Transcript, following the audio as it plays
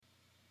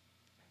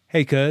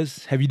Hey,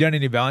 cuz, have you done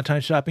any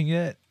Valentine's shopping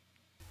yet?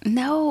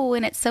 No,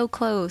 and it's so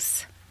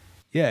close.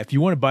 Yeah, if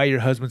you want to buy your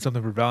husband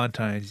something for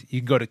Valentine's, you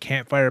can go to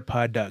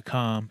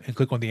campfirepod.com and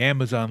click on the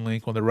Amazon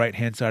link on the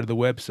right-hand side of the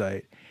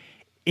website.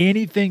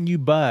 Anything you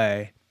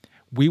buy,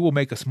 we will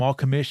make a small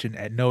commission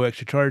at no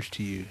extra charge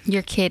to you.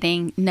 You're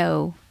kidding.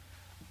 No.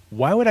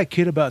 Why would I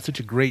kid about such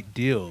a great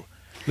deal?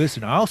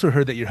 Listen, I also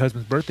heard that your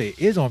husband's birthday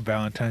is on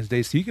Valentine's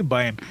Day, so you can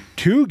buy him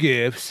 2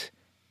 gifts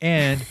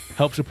and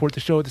help support the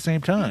show at the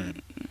same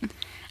time.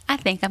 I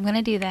think I'm going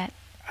to do that.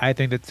 I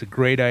think that's a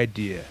great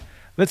idea.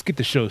 Let's get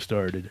the show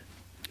started.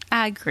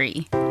 I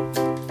agree.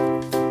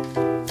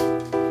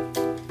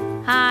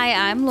 Hi,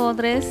 I'm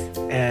Lourdes.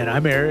 And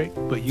I'm Eric,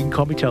 but you can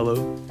call me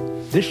Tello.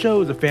 This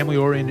show is a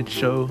family-oriented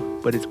show,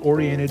 but it's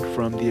oriented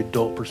from the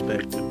adult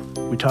perspective.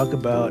 We talk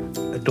about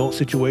adult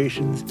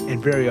situations,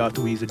 and very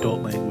often we use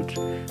adult language.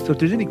 So if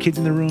there's any kids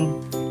in the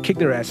room, kick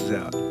their asses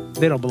out.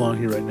 They don't belong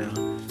here right now.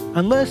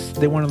 Unless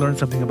they want to learn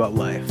something about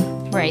life.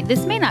 Right,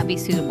 this may not be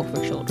suitable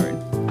for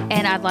children.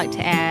 And I'd like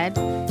to add,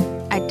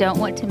 I don't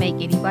want to make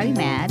anybody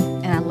mad,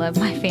 and I love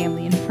my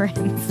family and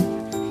friends.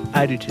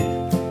 I do too.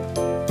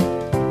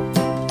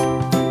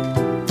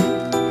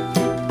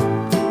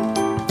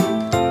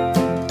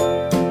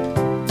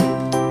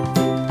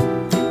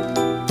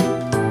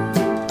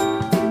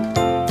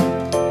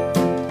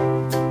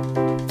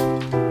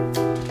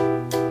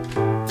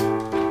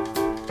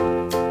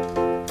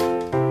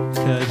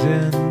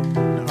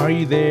 Cousin, are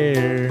you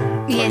there?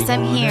 Yes,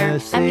 I'm here.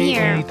 I'm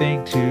here.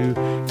 Anything to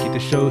get the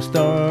show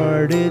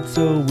started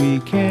so we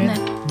can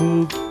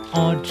move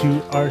on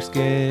to our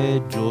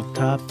scheduled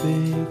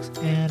topics.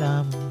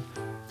 And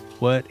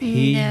what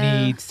he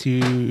needs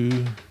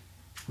to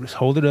just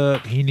hold it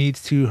up. He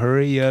needs to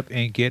hurry up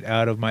and get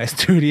out of my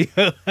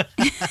studio.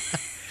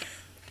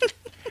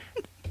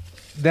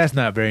 That's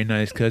not very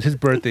nice because his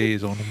birthday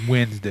is on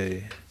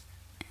Wednesday.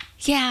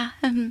 Yeah,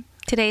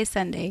 today is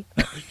Sunday.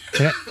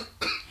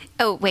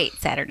 Oh, wait,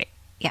 Saturday.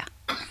 Yeah.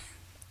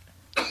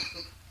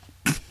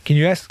 Can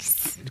you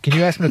ask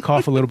him to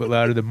cough a little bit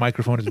louder? The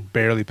microphone is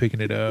barely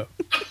picking it up.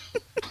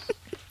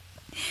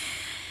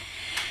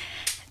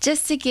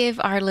 Just to give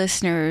our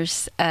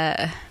listeners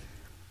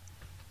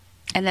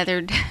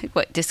another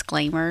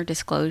disclaimer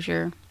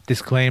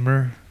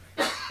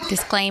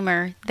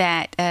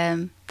that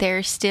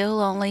there's still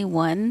only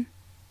one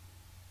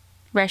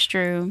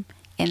restroom,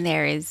 and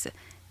there is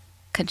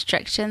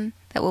construction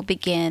that will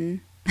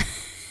begin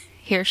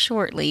here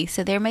shortly,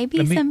 so there may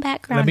be some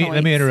background noise.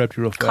 Let me interrupt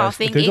you real fast.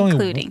 Coughing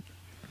including.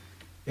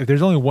 If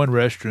there's only one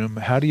restroom,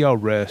 how do y'all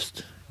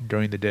rest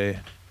during the day?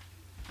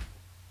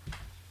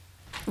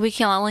 We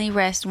can only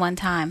rest one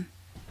time.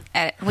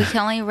 We can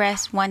only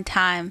rest one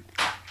time.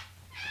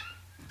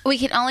 We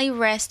can only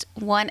rest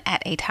one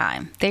at a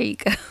time. There you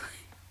go.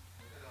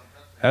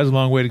 That was a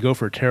long way to go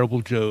for a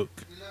terrible joke.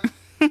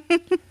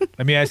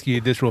 Let me ask you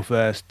this real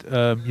fast.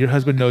 Your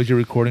husband knows you're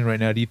recording right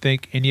now. Do you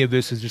think any of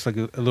this is just like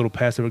a little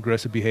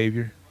passive-aggressive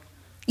behavior?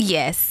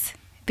 Yes,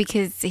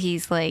 because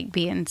he's like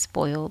being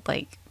spoiled,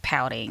 like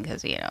pouting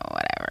because,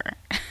 whatever.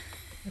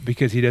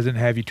 Because he doesn't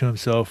have you to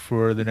himself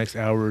for the next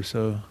hour or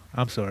so.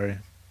 I'm sorry.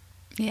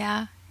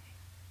 Yeah.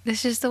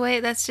 That's just the way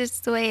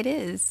it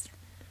is.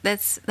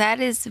 That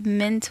is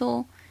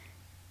mental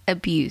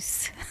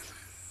abuse.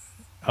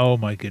 Oh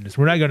my goodness.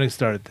 We're not going to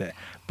start that.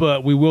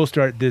 But we will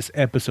start this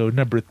episode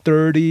number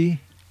 30.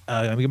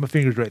 I'm going to get my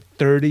fingers right.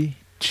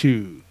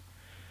 32.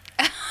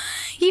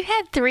 You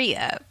had 3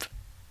 up.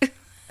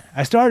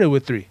 I started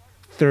with 3.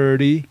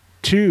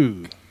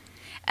 32.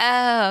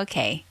 Oh,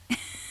 okay.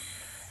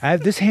 I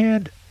have this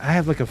hand. I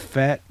have like a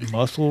fat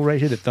muscle right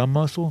here, the thumb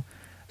muscle.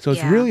 So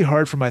it's really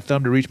hard for my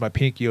thumb to reach my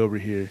pinky over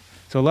here.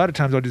 So a lot of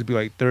times I'll just be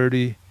like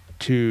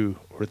 32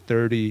 or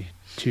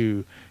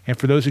 32. And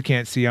for those who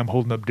can't see, I'm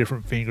holding up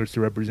different fingers to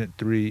represent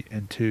 3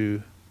 and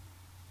 2.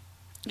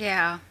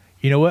 Yeah.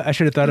 You know what? I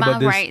should have thought about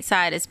this. My right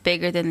side is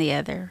bigger than the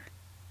other.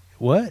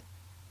 What?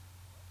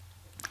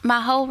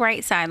 My whole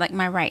right side, like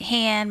my right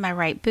hand, my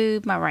right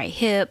boob, my right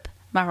hip,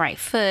 my right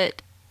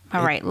foot,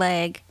 my right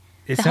leg.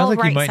 It sounds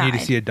like you might need to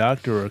see a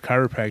doctor or a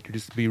chiropractor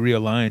just to be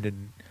realigned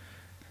and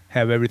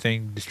have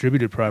everything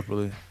distributed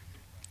properly.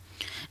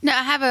 No,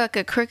 I have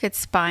a crooked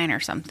spine or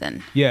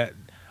something. Yeah.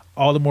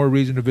 All the more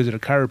reason to visit a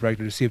chiropractor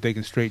to see if they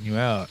can straighten you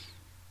out.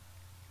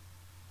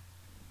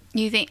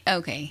 You think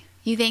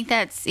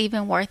that's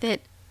even worth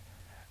it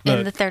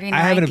in the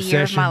 39th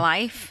year of my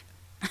life?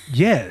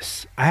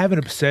 Yes. I have an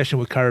obsession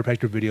with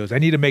chiropractor videos. I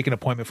need to make an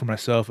appointment for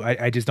myself.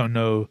 I just don't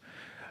know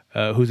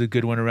who's a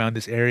good one around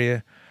this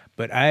area.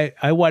 But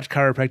I watch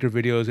chiropractor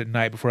videos at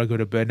night before I go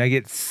to bed, and I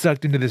get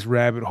sucked into this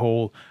rabbit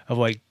hole of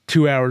like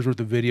 2 hours worth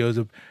of videos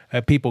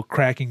of people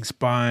cracking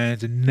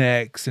spines and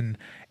necks and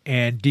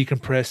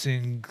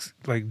decompressing,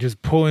 like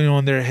just pulling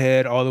on their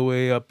head all the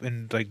way up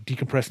and like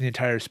decompressing the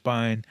entire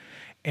spine.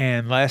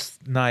 And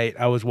last night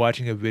I was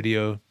watching a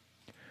video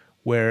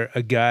where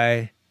a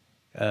guy,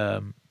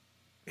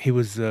 he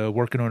was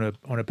working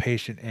on a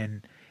patient,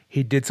 and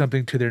he did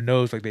something to their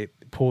nose, like they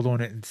pulled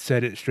on it and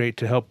set it straight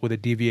to help with a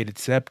deviated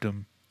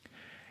septum.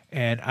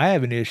 And I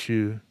have an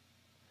issue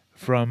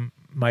from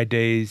my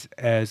days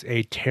as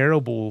a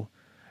terrible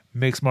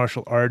mixed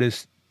martial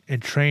artist in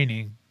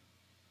training,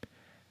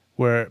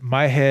 where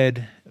my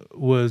head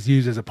was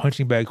used as a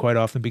punching bag quite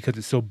often because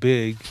it's so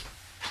big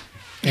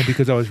and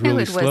because I was really no,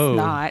 it slow. was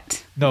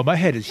not. No, my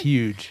head is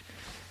huge.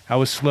 I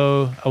was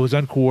slow. I was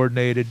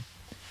uncoordinated.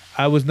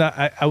 I was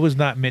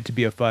not meant to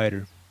be a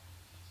fighter.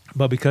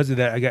 But because of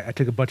that, I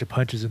took a bunch of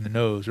punches in the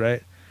nose,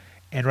 right?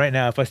 And right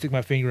now, if I stick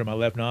my finger in my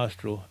left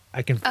nostril,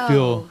 I can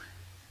feel.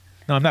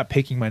 No, I'm not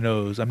picking my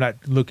nose. I'm not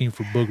looking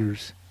for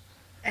boogers.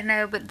 I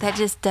know, but that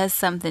just does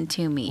something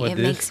to me. What, it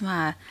this? makes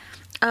my.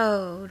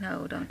 Oh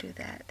no! Don't do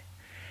that.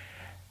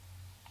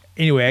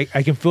 Anyway,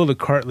 I can feel the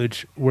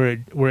cartilage where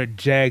it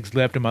jags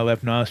left in my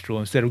left nostril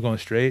instead of going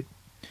straight.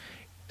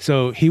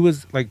 So he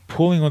was like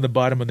pulling on the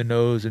bottom of the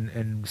nose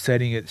and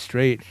setting it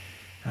straight.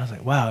 And I was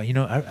like, wow,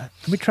 let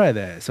me try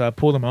that. So I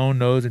pulled on my own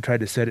nose and tried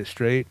to set it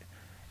straight.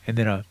 And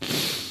then I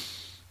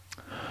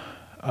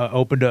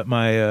opened up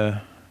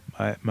my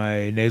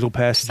my nasal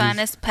passages.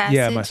 Sinus passage?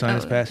 Yeah, my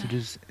sinus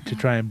passages to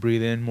try and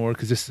breathe in more,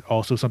 because this is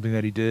also something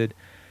that he did.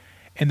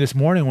 And this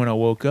morning when I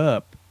woke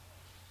up,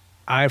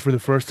 I, for the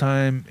first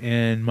time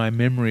in my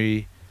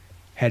memory,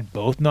 had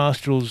both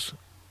nostrils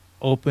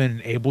open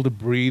and able to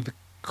breathe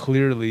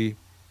clearly.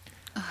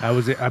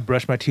 I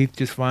brushed my teeth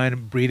just fine,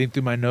 breathing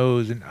through my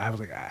nose, and I was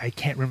like, I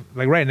can't remember.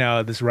 Like right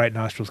now, this right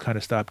nostril's kind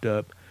of stopped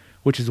up,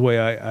 which is the way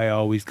I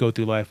always go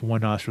through life.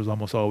 One nostril's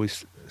almost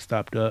always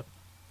stopped up.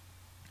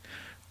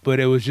 But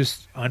it was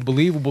just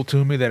unbelievable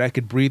to me that I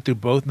could breathe through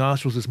both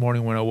nostrils this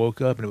morning when I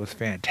woke up, and it was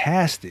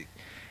fantastic.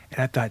 And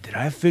I thought, did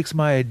I fix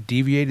my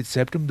deviated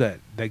septum that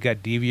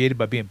got deviated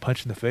by being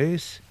punched in the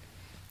face?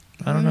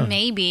 I don't know.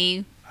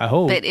 Maybe. I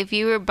hope. But if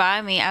you were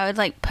by me, I would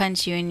like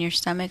punch you in your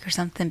stomach or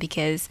something,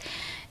 because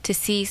to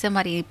see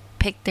somebody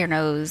pick their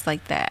nose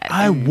like that.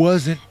 I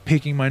wasn't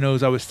picking my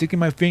nose. I was sticking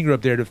my finger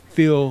up there to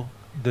feel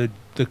the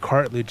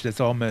cartilage that's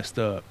all messed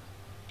up.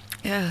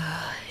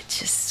 Ugh, it's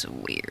just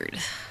weird.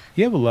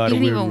 You have a lot You of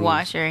don't weird even rules.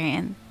 wash your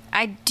hand.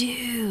 I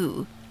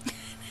do.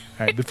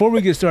 All right, before we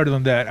get started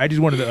on that, I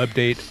just wanted to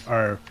update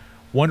our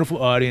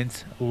wonderful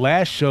audience.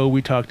 Last show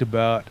we talked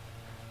about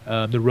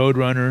the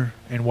Roadrunner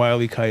and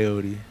Wile E.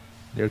 Coyote.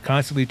 They're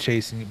constantly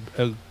chasing.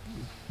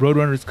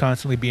 Roadrunner is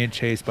constantly being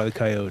chased by the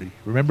coyote.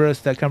 Remember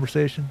that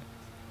conversation?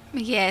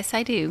 Yes,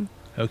 I do.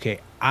 Okay,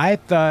 I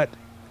thought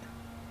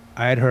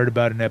I had heard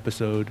about an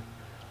episode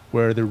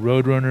where the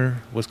Roadrunner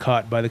was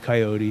caught by the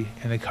coyote,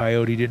 and the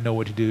coyote didn't know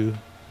what to do,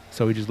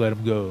 so he just let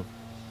him go.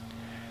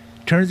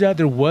 Turns out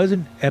there was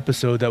an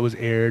episode that was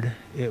aired.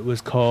 It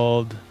was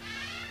called,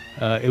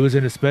 it was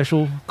in a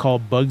special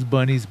called Bugs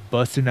Bunny's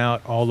Bustin'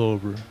 Out All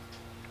Over.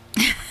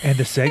 And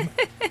the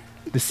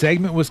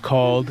segment was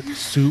called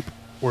Soup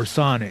or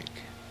Sonic.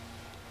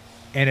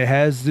 And it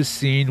has this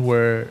scene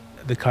where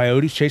the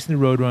coyote's chasing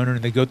the Roadrunner,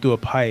 and they go through a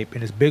pipe,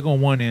 and it's big on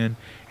one end,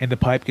 and the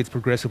pipe gets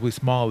progressively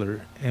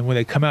smaller. And when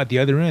they come out the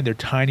other end, they're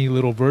tiny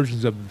little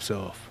versions of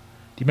themselves.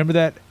 Do you remember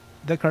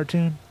that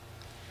cartoon?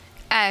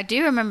 I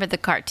do remember the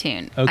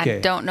cartoon. Okay.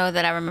 I don't know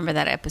that I remember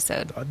that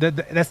episode.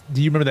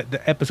 Do you remember that?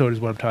 The episode is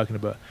what I'm talking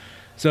about.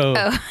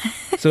 So,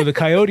 so the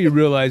coyote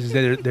realizes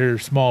that they're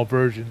small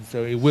versions.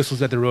 So he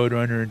whistles at the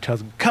Roadrunner and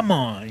tells him, "Come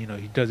on!"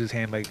 He does his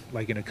hand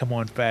like in a "come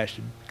on"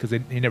 fashion, because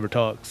he never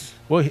talks.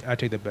 Well, I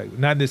take that back.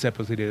 Not in this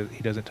episode.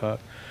 He doesn't talk.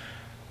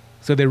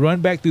 So they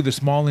run back through the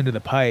small end of the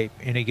pipe,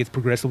 and it gets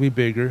progressively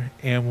bigger.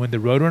 And when the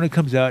Roadrunner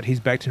comes out, he's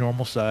back to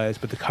normal size.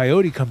 But the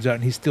coyote comes out,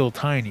 and he's still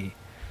tiny.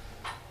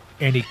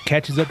 And he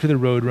catches up to the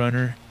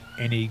Roadrunner,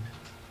 and he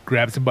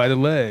grabs him by the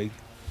leg.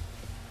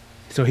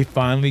 So he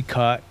finally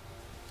caught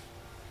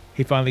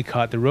the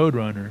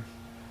Roadrunner.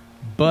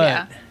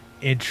 But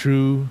in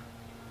true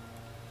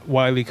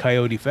Wile E.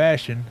 Coyote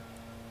fashion,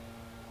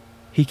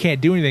 he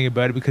can't do anything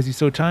about it because he's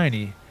so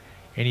tiny.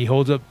 And he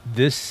holds up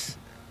this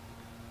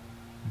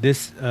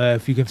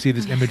if you can see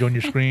this image on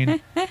your screen,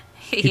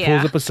 he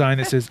pulls up a sign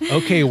that says,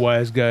 "Okay,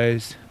 wise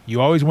guys,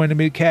 you always wanted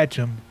me to catch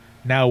him.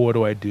 Now what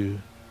do I do?"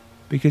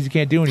 Because he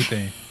can't do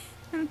anything.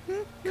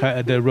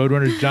 The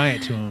Roadrunner's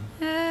giant to him.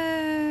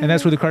 And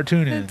that's where the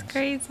cartoon ends. That's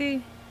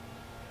crazy.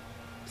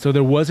 So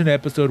there was an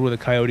episode where the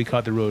coyote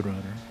caught the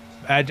Roadrunner.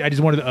 I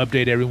just wanted to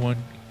update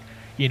everyone.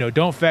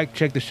 Don't fact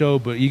check the show,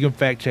 but you can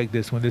fact check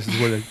this one. This is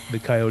where the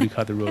coyote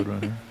caught the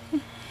Roadrunner.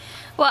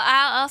 Well,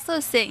 I also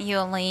sent you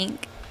a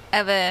link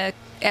of a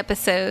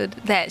episode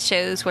that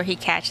shows where he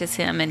catches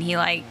him and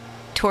he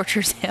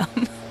tortures him.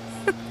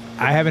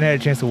 I haven't had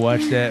a chance to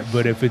watch that,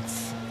 but if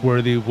it's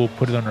worthy, we'll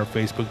put it on our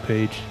Facebook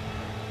page.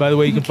 By the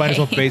way, you can find us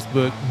on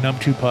Facebook,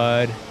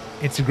 Num2Pod,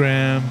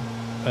 Instagram,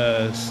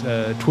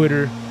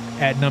 Twitter,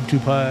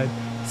 @Num2Pod.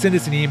 Send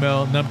us an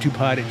email,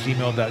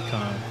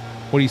 num2pod@gmail.com.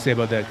 What do you say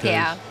about that, Cuz?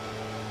 Yeah.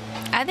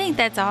 I think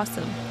that's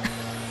awesome.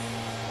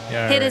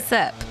 Yeah, Hit us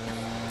up.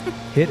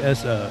 Hit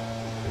us up.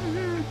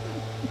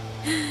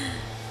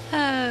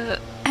 I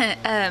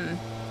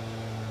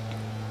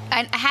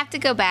have to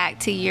go back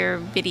to your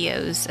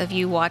videos of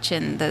you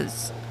watching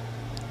those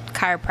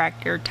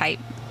chiropractor type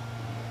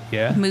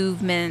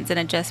movements and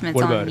adjustments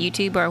What on about it?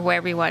 YouTube or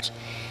wherever you watch.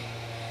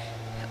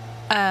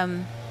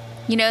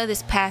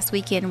 This past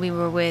weekend we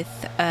were with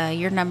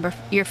your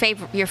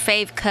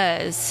fave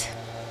cuz,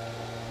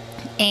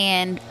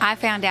 and I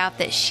found out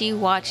that she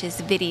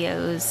watches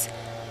videos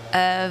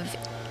of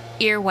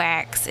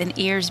earwax and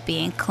ears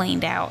being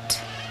cleaned out.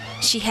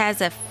 She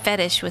has a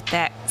fetish with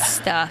that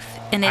stuff,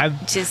 and it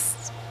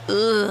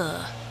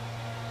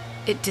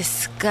it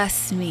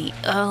disgusts me.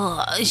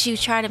 Ugh. She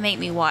tried to make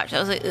me watch. I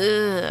was like,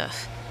 ugh.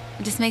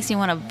 It just makes me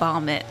want to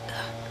vomit.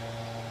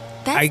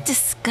 That's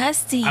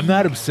disgusting. I'm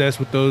not obsessed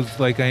with those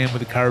like I am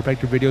with the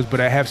chiropractor videos,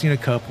 but I have seen a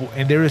couple,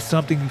 and there is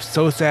something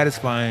so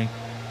satisfying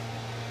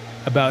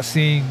about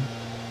seeing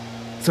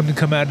something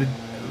come out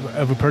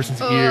of a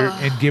person's ear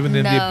and giving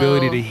them the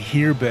ability to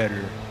hear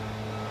better.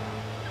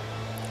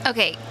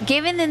 Okay,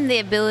 giving them the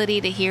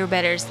ability to hear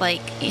better is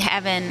like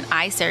having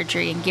eye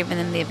surgery and giving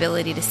them the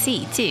ability to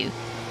see, too.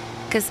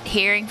 Because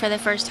hearing for the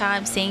first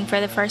time, seeing for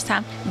the first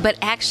time, but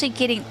actually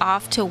getting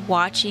off to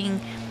watching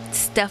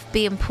stuff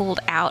being pulled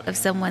out of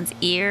someone's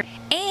ear.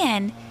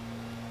 And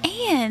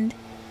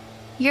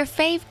your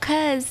fave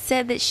cuz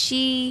said that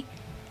she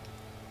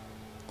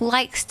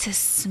likes to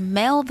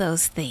smell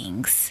those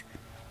things.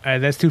 All right,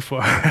 that's too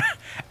far.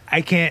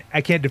 I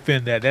can't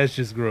defend that. That's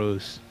just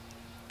gross.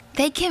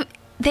 They can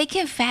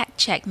fact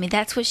check me.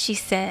 That's what she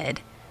said.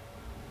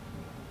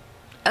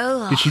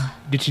 Oh.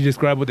 Did she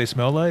describe what they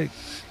smell like?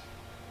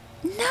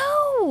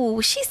 No,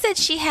 she said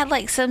she had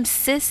like some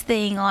cyst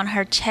thing on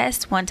her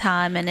chest one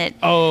time, and it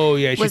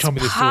she told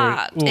me the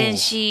story.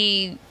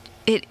 And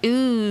it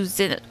oozed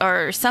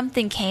or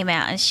something came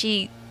out, and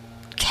she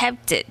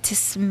kept it to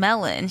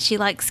smell it, and she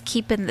likes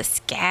keeping the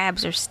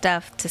scabs or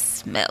stuff to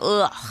smell.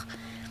 Ugh.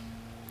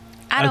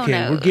 I don't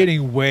know. Okay, we're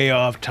getting way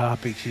off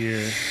topic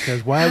here,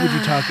 because why would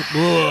you talk?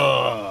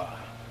 Ugh.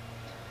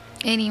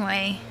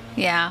 Anyway,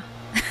 yeah.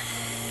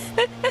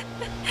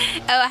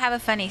 I have a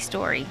funny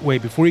story.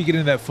 Wait, before you get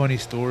into that funny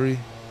story,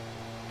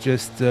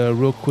 just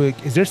real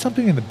quick, is there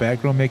something in the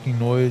background making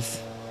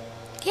noise?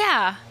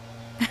 Yeah.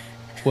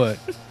 What?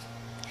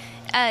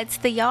 It's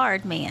the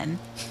yard man.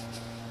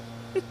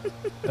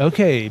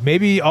 Okay,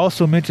 maybe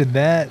also mention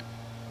that.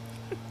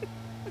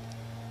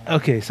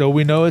 Okay, so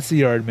we know it's the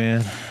yard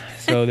man.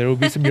 So there will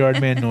be some yard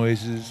man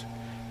noises.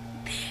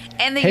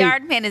 And the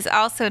yard man is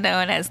also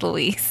known as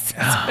Luis.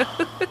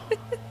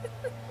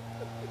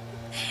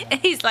 And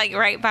he's like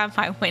right by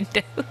my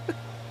window.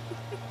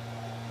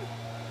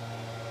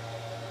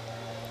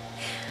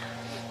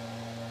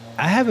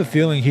 I have a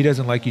feeling he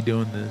doesn't like you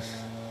doing this.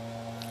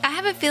 I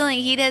have a feeling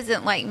he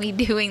doesn't like me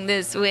doing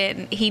this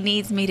when he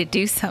needs me to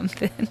do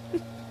something.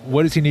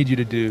 What does he need you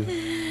to do?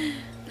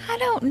 I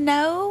don't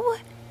know.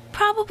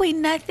 Probably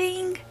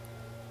nothing.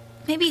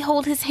 Maybe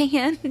hold his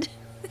hand.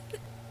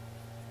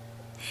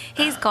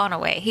 He's gone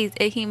away.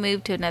 He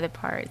moved to another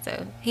part,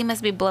 so he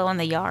must be blowing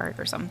the yard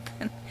or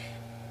something.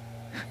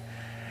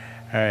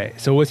 All right.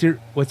 So what's your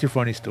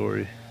funny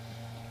story?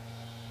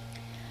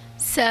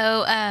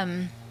 So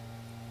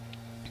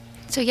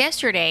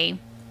yesterday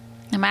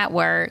I'm at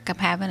work. I'm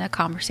having a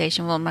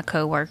conversation with my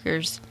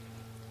coworkers.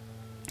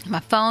 My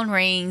phone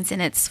rings,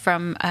 and it's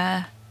from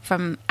I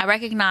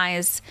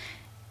recognize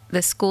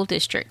the school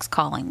district's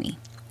calling me.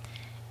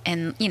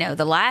 And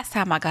the last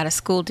time I got a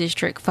school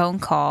district phone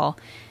call,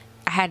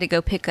 I had to go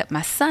pick up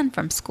my son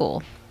from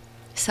school.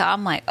 So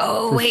I'm like,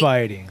 For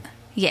fighting.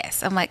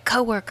 Yes. I'm like,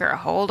 coworker,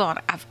 hold on.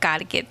 I've got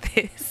to get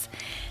this.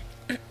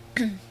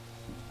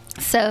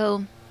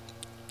 So,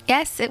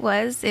 yes, it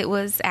was. It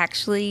was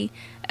actually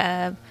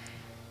the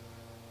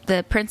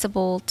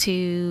principal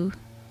to...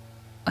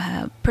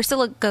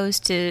 Priscilla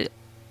goes to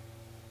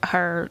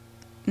her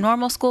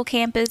normal school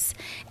campus,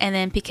 and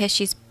then because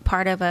she's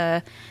part of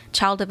a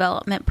child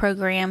development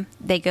program,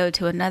 they go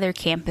to another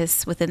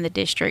campus within the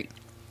district.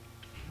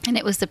 And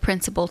it was the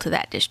principal to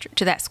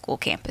that school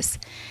campus.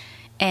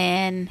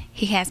 And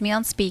he has me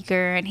on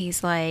speaker, and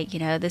he's like,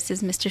 this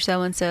is Mr.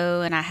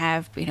 So-and-so, and I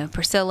have,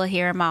 Priscilla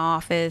here in my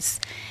office.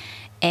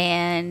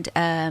 And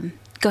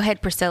go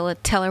ahead, Priscilla,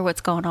 tell her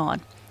what's going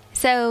on.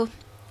 So,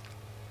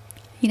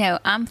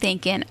 I'm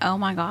thinking, oh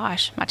my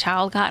gosh, my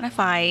child got in a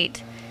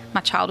fight.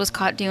 My child was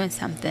caught doing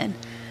something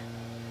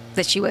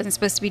that she wasn't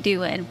supposed to be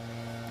doing.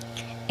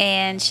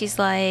 And she's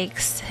like,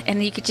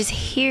 and you could just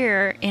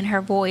hear in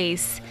her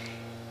voice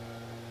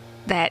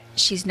that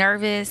she's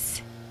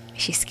nervous,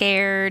 she's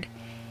scared.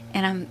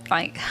 And I'm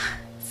like,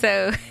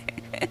 so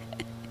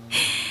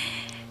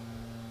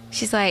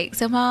she's like,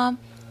 so Mom,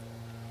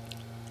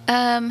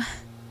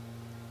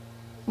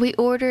 we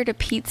ordered a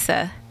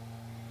pizza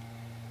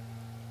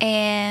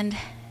and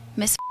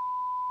Miss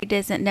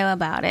didn't know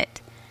about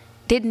it.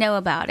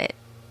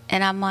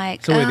 And I'm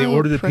like, so wait, they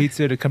ordered the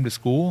pizza to come to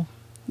school?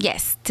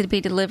 Yes, to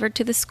be delivered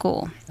to the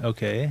school.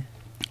 Okay.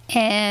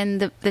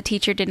 And the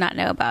teacher did not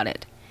know about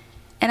it.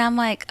 And I'm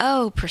like,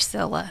 oh,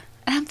 Priscilla.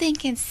 And I'm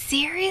thinking,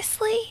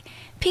 seriously?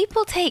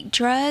 People take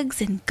drugs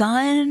and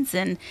guns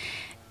and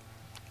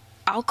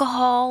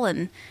alcohol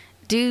and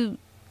do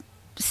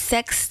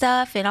sex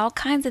stuff and all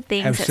kinds of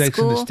things at school. Have sex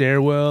in the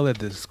stairwell at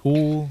the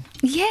school?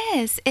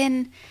 Yes.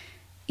 And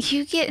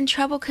you get in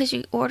trouble because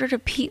you ordered a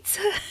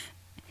pizza?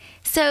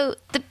 So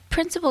the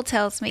principal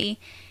tells me,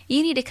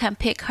 you need to come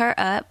pick her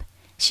up.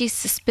 She's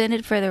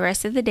suspended for the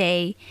rest of the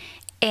day,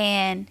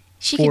 and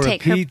she can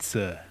take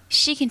pizza.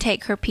 She can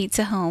take her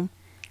pizza home.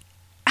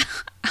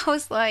 I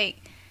was like,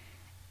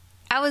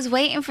 I was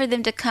waiting for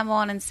them to come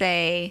on and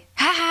say,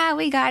 "Ha ha,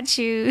 we got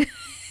you."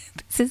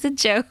 This is a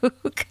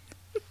joke.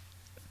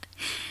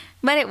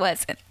 But it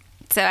wasn't.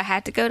 So I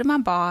had to go to my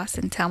boss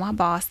and tell my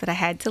boss that I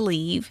had to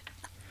leave.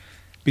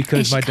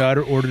 Because my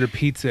daughter ordered a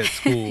pizza at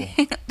school.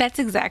 That's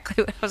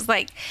exactly what I was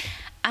like.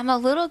 I'm a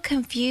little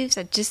confused.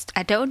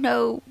 I don't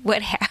know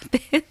what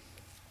happened.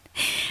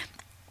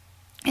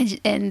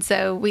 And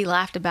so we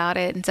laughed about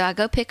it. And so I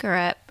go pick her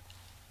up.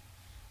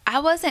 I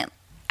wasn't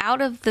out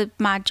of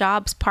my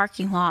job's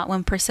parking lot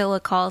when Priscilla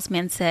calls me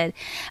and said,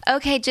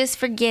 "Okay, just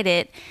forget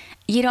it.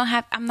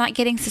 I'm not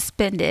getting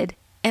suspended."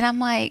 And I'm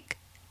like,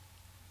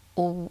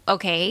 oh,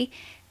 okay.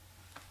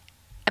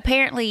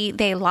 Apparently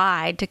they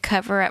lied to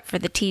cover up for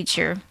the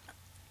teacher,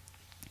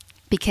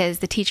 because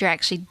the teacher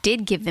actually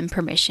did give them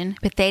permission,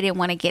 but they didn't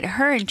want to get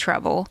her in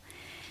trouble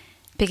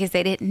because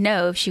they didn't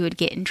know if she would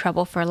get in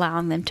trouble for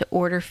allowing them to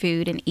order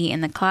food and eat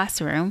in the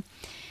classroom.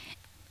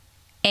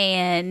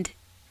 And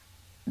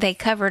they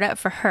covered up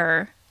for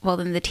her. Well,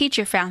 then the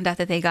teacher found out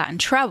that they got in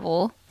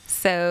trouble,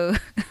 so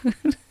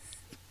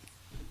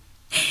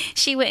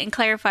she went and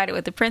clarified it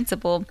with the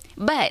principal,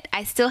 but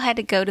I still had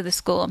to go to the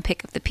school and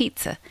pick up the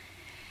pizza.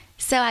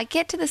 So I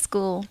get to the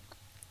school,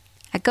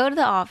 I go to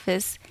the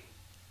office,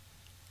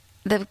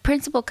 the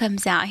principal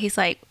comes out, he's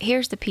like,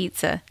 "Here's the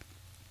pizza."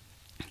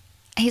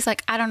 He's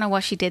like, "I don't know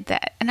why she did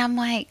that." And I'm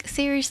like,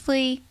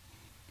 seriously?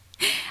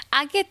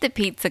 I get the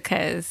pizza,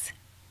 cuz.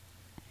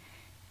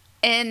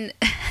 And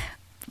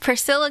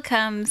Priscilla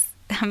comes,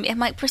 I'm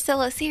like,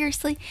 "Priscilla,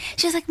 seriously?"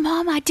 She's like,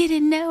 "Mom, I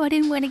didn't know. I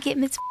didn't want to get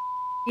Miss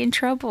in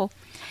trouble."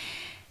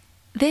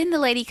 Then the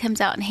lady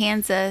comes out and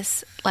hands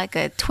us like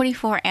a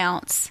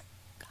 24-ounce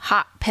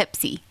hot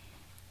Pepsi.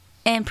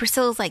 And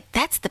Priscilla's like,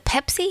 "That's the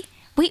Pepsi?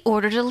 We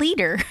ordered a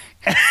liter."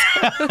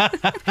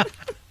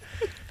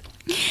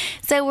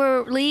 So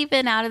we're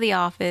leaving out of the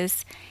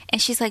office,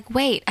 and she's like,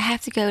 "Wait, I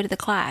have to go to the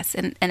class."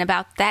 And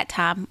about that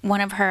time,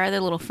 one of her other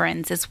little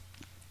friends is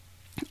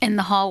in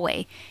the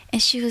hallway.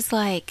 And she was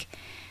like,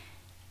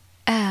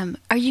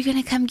 "Are you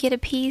going to come get a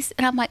piece?"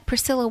 And I'm like,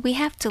 "Priscilla, we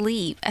have to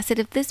leave." I said,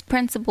 "If this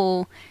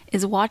principal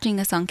is watching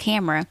us on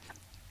camera,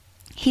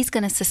 he's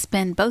going to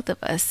suspend both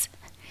of us."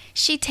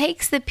 She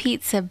takes the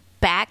pizza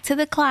back to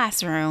the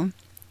classroom,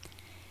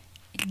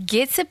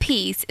 gets a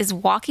piece, is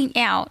walking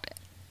out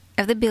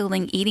of the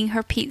building eating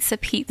her pizza.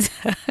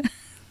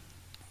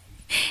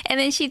 And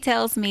then she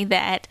tells me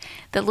that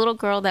the little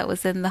girl that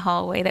was in the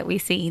hallway that we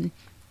seen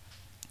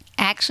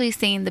actually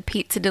seen the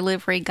pizza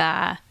delivery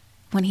guy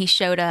when he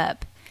showed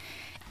up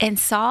and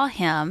saw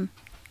him,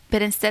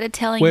 but instead of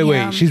telling him...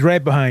 Wait, she's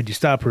right behind you.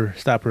 Stop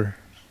her.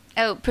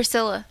 Oh,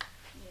 Priscilla.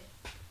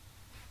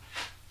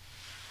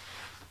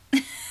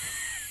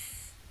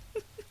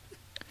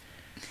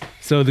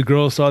 So the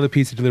girl saw the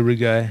pizza delivery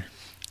guy.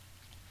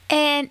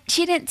 And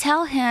she didn't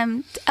tell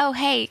him, "Oh,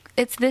 hey,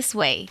 it's this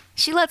way."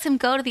 She lets him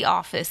go to the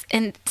office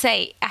and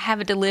say, "I have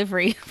a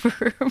delivery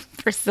for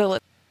Priscilla."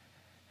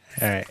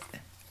 All right.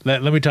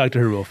 Let me talk to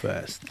her real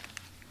fast.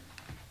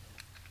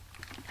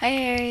 Hi,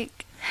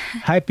 Eric.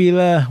 Hi,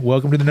 Pila.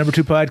 Welcome to the Number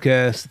 2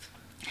 podcast.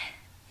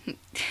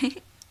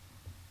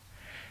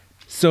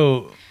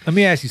 So let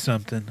me ask you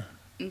something.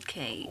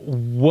 Okay.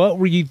 What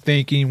were you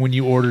thinking when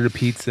you ordered a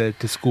pizza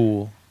to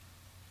school?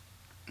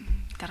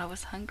 That I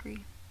was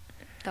hungry.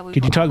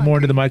 Could you talk more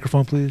into the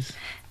microphone, please?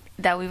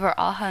 That we were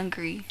all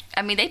hungry.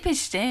 I mean, they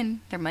pitched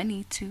in their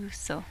money too,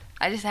 so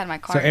I just had my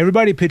card. So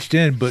everybody pitched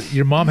in, but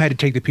your mom had to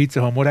take the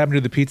pizza home. What happened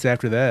to the pizza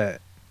after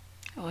that?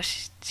 Well,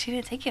 she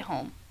didn't take it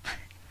home.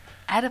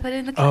 I had to put it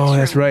in the classroom. Oh,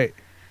 that's right.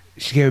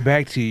 She gave it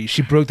back to you.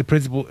 She broke the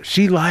principal.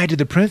 She lied to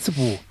the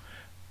principal.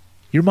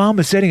 Your mom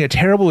is setting a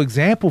terrible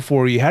example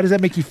for you. How does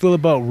that make you feel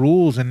about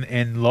rules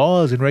and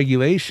laws and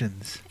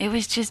regulations? It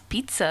was just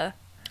pizza.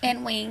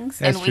 And wings.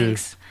 That's and true.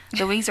 wings.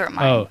 The wings are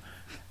mine. Oh.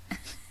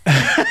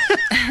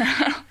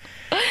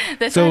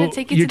 That's So why I had to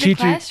take it your to the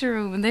teacher-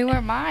 classroom, and they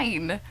were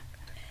mine.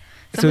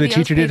 So the Somebody else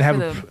teacher didn't paid have,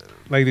 for them.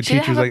 like the She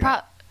didn't teacher's have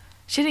like,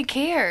 she didn't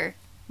care,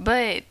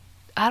 but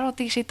I don't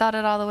think she thought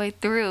it all the way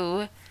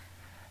through.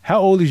 how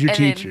old is your And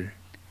then- teacher?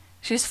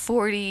 She's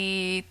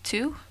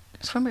 42.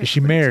 Is she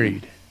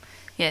married?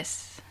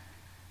 Yes.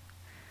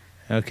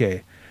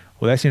 Okay.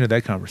 Well, that's the end of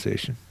that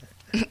conversation.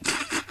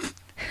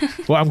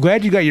 Well, I'm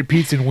glad you got your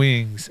pizza and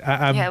wings.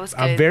 I'm Yeah, it was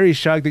I'm good. very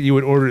shocked that you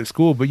would order it at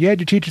school, but you had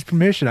your teacher's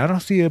permission. I don't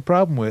see a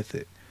problem with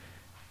it.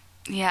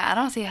 Yeah, I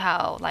don't see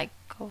how,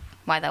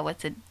 why that was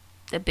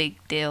a big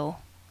deal.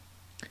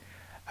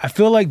 I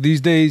feel like these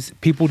days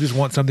people just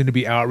want something to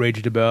be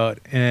outraged about,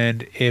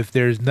 and if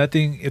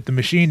the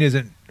machine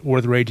isn't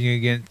worth raging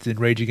against, then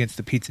rage against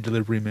the pizza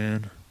delivery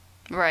man.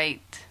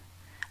 Right.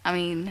 I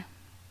mean,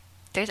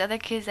 there's other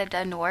kids that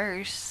done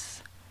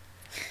worse.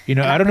 You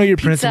know, And I I don't know your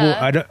bring principal.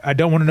 pizza. I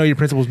don't want to know your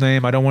principal's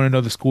name. I don't want to know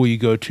the school you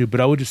go to,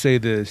 but I would just say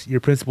this: your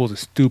principal's a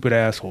stupid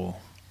asshole.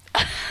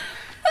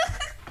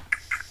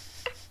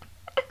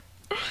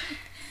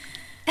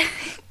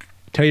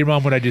 Tell your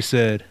mom what I just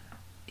said.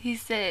 He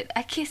said,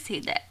 I can't say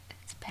that.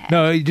 It's bad.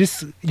 No,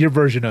 just your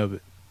version of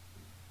it.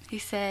 He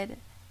said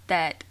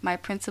that my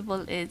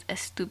principal is a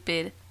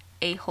stupid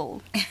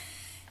a-hole.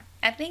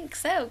 I think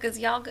so, because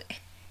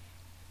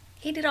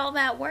he did all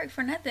that work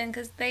for nothing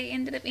because they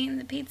ended up eating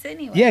the pizza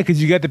anyway. Yeah,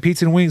 because you got the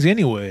pizza and wings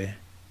anyway.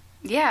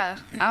 Yeah,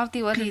 I don't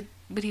think what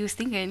he was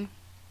thinking.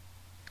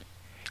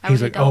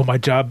 He's like, oh, my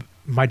job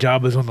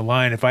is on the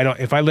line. If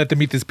I let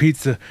them eat this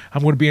pizza,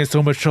 I'm going to be in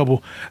so much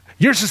trouble.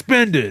 You're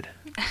suspended.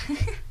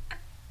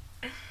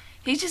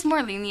 He's just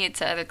more lenient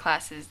to other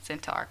classes than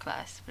to our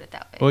class, put it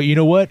that way. Well, you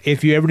know what?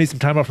 If you ever need some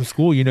time off from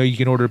school, you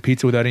can order a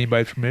pizza without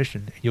anybody's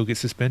permission. And you'll get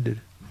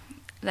suspended.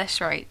 That's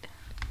right.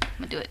 I'm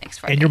going to do it next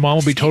Friday. And your mom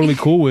will be totally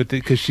cool with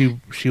it because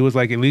she was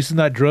like, at least it's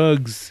not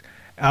drugs,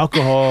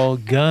 alcohol,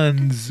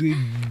 guns,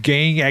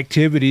 gang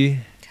activity.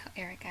 Tell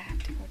Eric I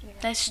have to go to the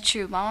restroom. That's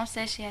true. Mom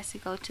says she has to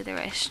go to the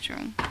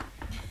restroom.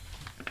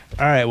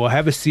 All right, well,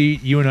 have a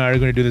seat. You and I are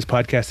going to do this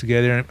podcast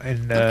together.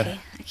 And Okay,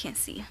 I can't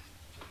see.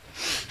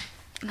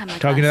 I don't have my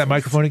talking to that glasses.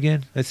 microphone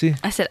again. Let's see.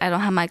 I said I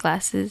don't have my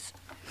glasses.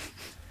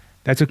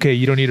 That's okay.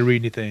 You don't need to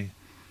read anything.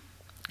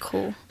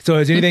 Cool. So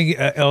has anything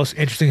else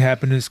interesting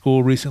happened in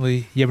school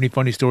recently? You have any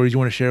funny stories you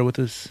want to share with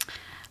us?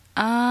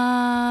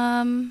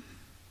 Not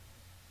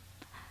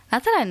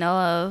that I know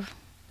of.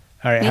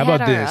 All right, We how about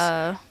had this?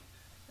 our,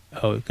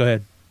 Oh, go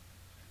ahead.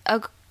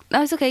 oh,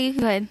 no, it's okay. You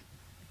can go ahead.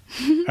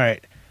 All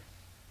right.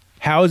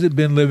 How has it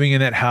been living in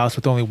that house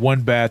with only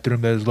one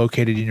bathroom that is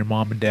located in your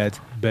mom and dad's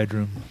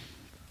bedroom?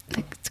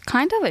 It's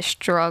kind of a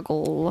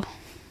struggle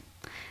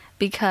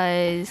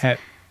because,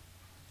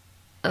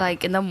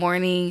 like, in the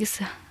mornings,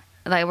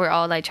 like, we're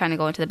all, like, trying to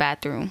go into the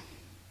bathroom.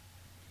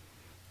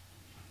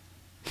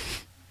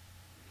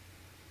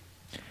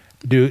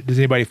 Does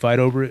anybody fight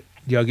over it?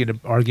 Y'all get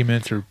into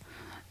arguments or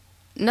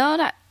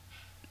Not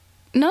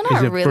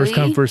is it really. first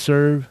come, first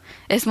serve?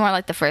 It's more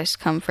like the first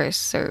come,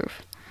 first serve.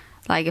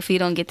 Like, if you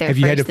don't get there Have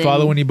first, you had to then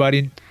follow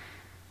anybody?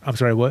 I'm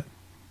sorry, what?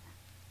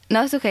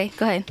 No, it's okay.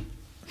 Go ahead.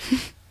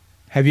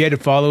 Have you had to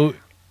follow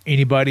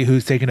anybody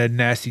who's taken a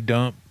nasty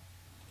dump?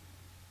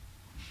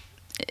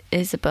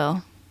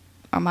 Isabel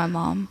or my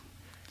mom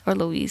or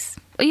Louise.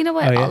 Oh, you know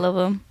what? Oh, yeah? All of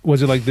them.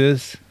 Was it like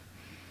this?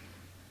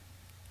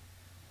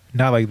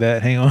 Not like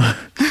that. Hang on.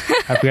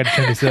 I forgot to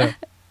turn this up.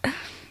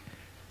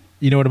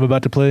 You know what I'm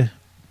about to play?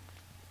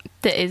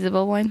 The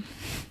Isabel one.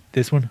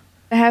 This one?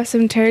 I have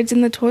some turds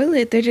in the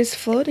toilet. They're just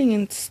floating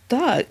and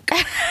stuck.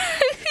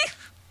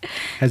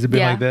 Has it been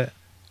Yeah. like that?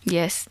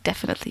 Yes,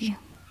 definitely.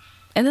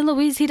 And then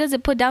Louise, he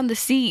doesn't put down the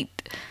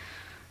seat.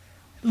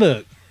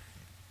 Look,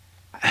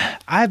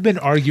 I've been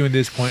arguing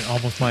this point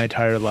almost my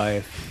entire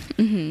life.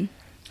 Mm-hmm.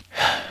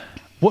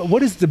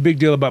 What is the big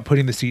deal about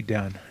putting the seat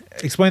down?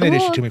 Explain that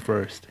issue Well- to me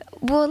first.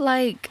 Well,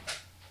 like,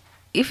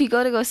 if you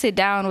go sit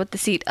down with the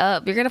seat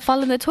up, you're going to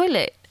fall in the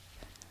toilet.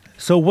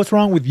 So what's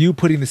wrong with you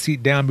putting the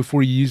seat down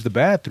before you use the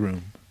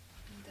bathroom?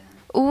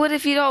 What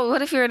if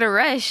you're in a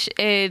rush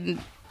and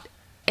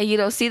you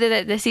don't see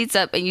that the seat's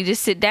up and you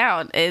just sit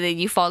down and then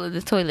you fall in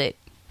the toilet?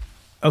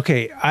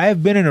 Okay, I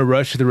have been in a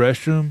rush to the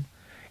restroom,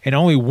 and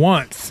only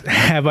once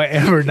have I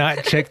ever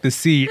not checked the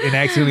seat and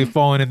accidentally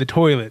fallen in the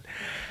toilet.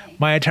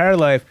 My entire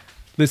life,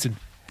 listen,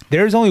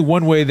 there's only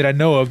one way that I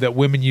know of that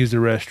women use the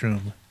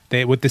restroom.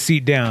 With the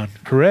seat down,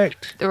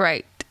 correct?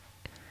 Right.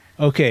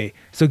 Okay,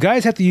 so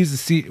guys have to use the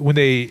seat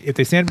if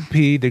they stand up to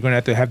pee, they're going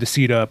to have the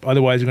seat up.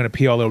 Otherwise, they're going to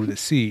pee all over the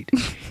seat.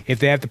 If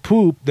they have to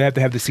poop, they have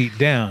to have the seat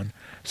down.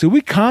 So we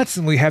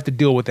constantly have to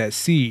deal with that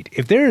seat.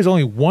 If there is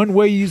only one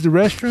way you use the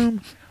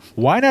restroom,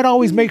 why not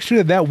always make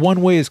sure that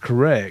one way is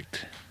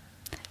correct?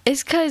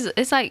 It's because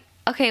it's like,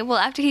 okay, well,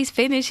 after he's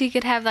finished, he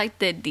could have like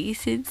the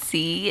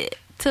decency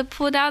to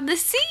pull down the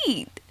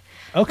seat.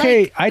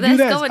 Okay, Like, I do let's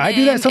that. go I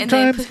do that in and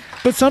then sometimes,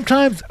 but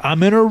sometimes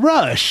I'm in a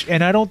rush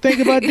and I don't think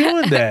about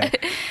doing that.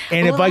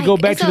 And Well, if I go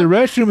like, back it's to the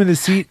restroom and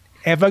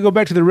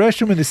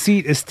the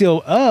seat, is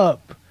still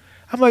up,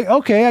 I'm like,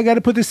 okay, I got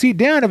to put the seat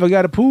down if I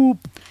got to poop.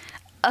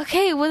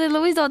 Okay, well, then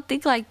Louise don't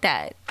think like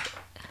that.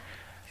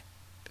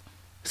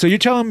 So you're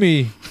telling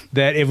me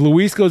that if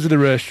Luis goes to the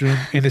restroom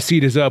and the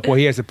seat is up while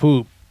he has to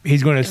poop,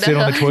 he's going to sit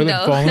on the toilet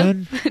and fall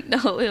in?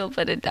 No, he'll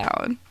put it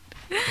down.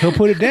 He'll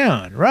put it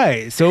down,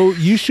 right? So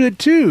you should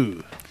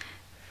too.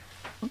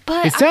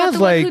 But It I'm sounds not the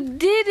like- one who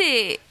did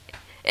it.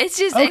 It's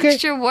just Okay.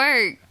 extra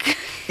work.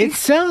 It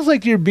sounds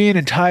like you're being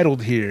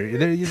entitled here.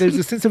 There's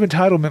a sense of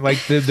entitlement, like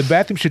the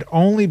bathroom should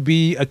only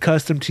be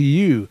accustomed to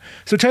you.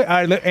 So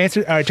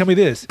tell me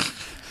this: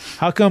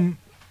 how come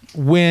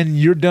when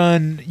you're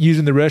done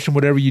using the restroom,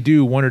 whatever you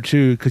do, one or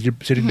two, because you're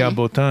sitting down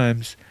both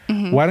times,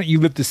 why don't you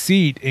lift the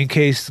seat in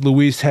case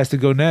Luis has to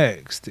go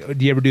next?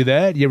 Do you ever do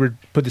that? You ever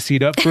put the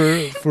seat up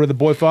for the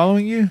boy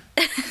following you?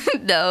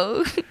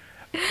 No.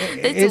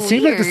 It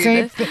seems like the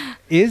same thing.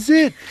 Is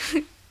it?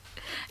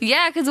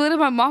 Yeah, because when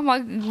my mom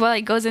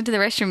like goes into the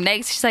restroom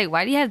next, she's like,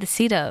 "Why do you have the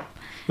seat up?"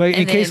 Like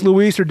in And case then-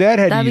 Luis or Dad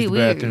had to That'd use be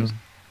the weird. bathroom.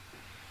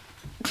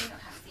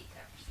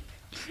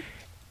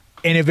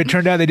 And if it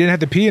turned out they didn't have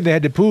to pee and they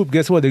had to poop,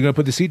 guess what? They're going to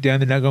put the seat down.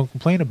 They're not going to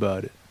complain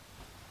about it.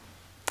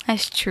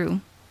 That's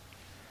true.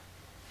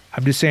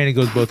 I'm just saying it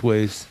goes both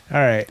ways. All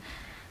right.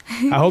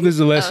 I hope this is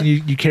a lesson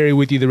you carry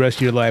with you the rest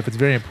of your life. It's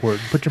very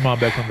important. Put your mom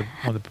back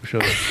on the show.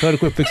 Tell her to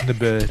quit fixing the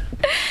bed.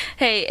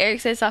 Hey,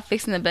 Eric said stop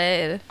fixing the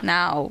bed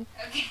now.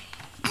 Okay.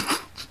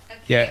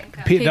 Yeah,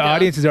 the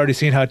audience has already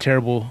seen how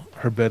terrible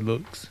her bed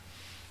looks.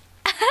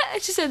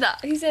 She said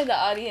he said the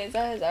audience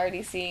has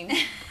already seen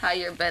how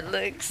your bed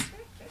looks.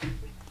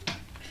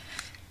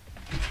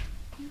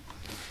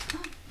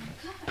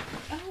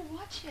 Oh,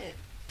 watch it.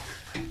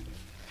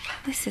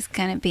 This is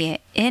going to be an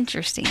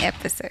interesting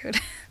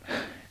episode.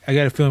 I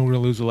got a feeling we're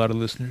going to lose a lot of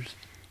listeners.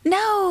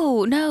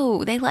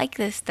 No, they like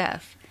this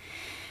stuff.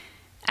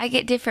 I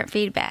get different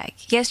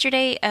feedback.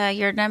 Yesterday,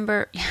 your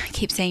number, I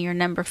keep saying your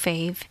number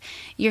fave,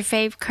 your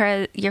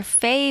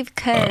fave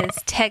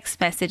cuz text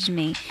messaged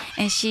me,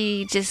 and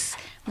she just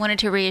wanted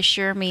to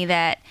reassure me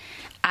that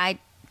I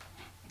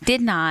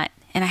did not,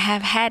 and I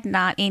have had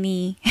not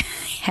any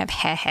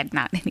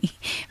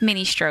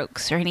mini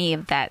strokes or any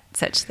of that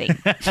such thing.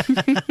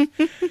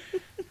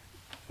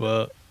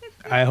 Well,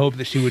 I hope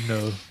that she would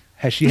know.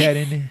 Has she had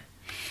any?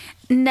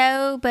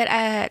 No, but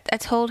I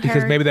told her.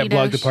 Because maybe that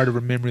blocked the part of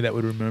her memory that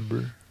would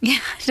remember. Yeah,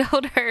 I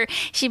told her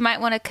she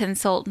might want to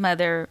consult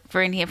Mother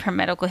for any of her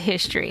medical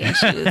history. And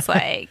she was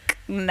like,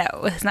 no,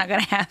 it's not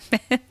going to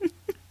happen.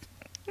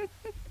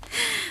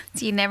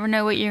 So you never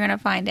know what you're going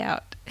to find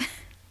out.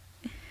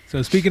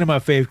 So speaking of my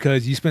fave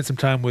cuz, you spent some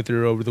time with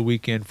her over the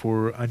weekend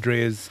for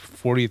Andrea's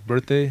 40th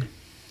birthday.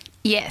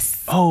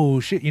 Yes. Oh,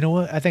 shit. You know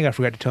what? I think I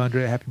forgot to tell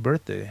Andrea happy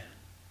birthday.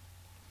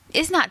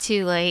 It's not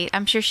too late.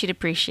 I'm sure she'd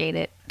appreciate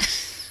it.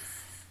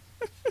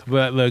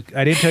 But look,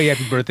 I didn't tell you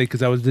happy birthday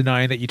because I was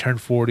denying that you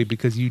turned 40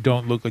 because you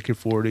don't look like you're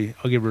 40.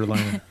 I'll give her a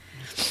line.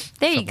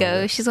 There you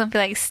go. Like she's going to be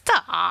like,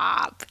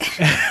 stop.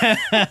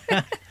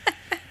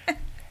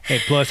 Hey,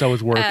 plus I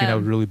was working. I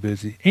was really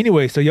busy.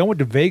 Anyway, so y'all went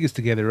to Vegas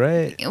together,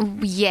 right?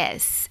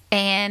 Yes.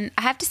 And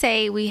I have to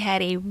say we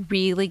had a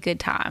really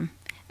good time.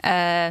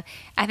 I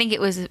think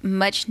it was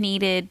much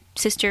needed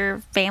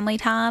sister family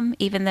time,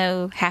 even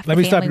though half the family wasn't there. Let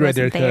me stop you right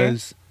there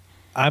because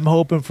I'm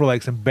hoping for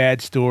like some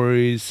bad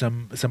stories,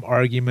 some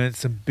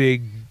arguments, some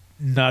big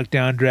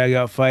knockdown, drag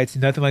out fights.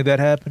 Nothing like that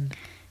happened?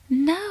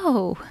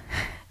 No.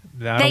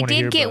 They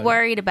did get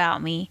worried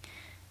about me.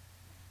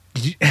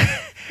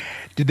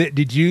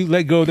 Did you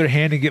let go of their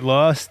hand and get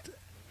lost?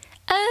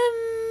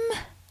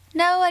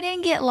 No, I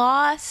didn't get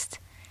lost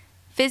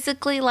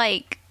physically,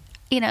 like,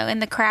 in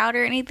the crowd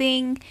or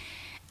anything.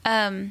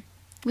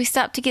 We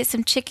stopped to get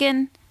some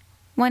chicken.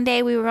 One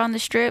day we were on the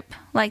Strip,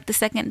 like the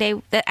second day,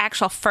 the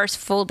actual first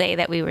full day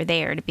that we were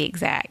there, to be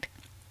exact.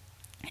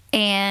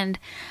 And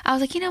I was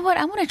like, you know what?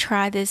 I want to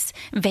try this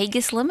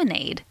Vegas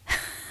lemonade.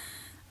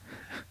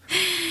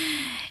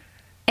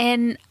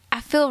 And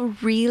I feel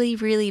really,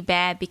 really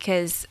bad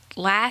because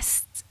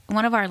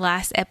one of our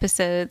last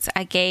episodes,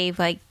 I gave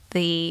like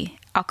the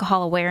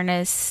alcohol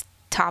awareness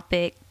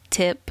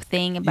tip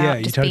thing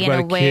about just being aware.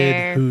 You talked about a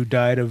kid who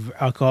died of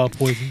alcohol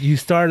poisoning. You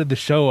started the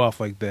show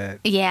off like that.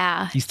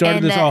 Yeah. You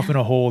started this off in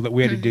a hole that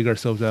we had to dig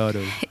ourselves out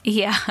of.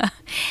 Yeah.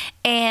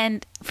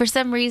 And for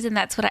some reason,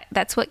 that's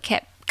what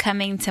kept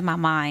coming to my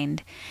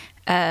mind.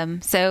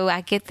 So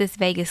I get this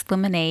Vegas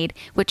lemonade,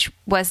 which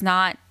was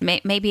not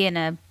maybe in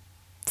a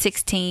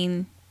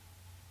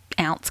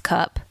 16-ounce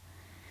cup.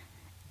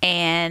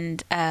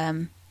 And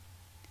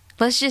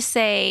let's just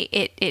say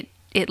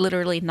it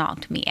literally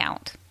knocked me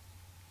out.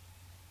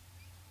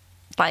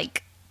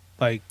 Like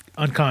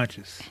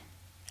unconscious.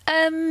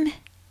 I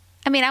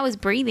mean, I was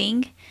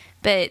breathing,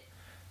 but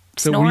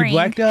so snoring. Were you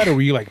blacked out or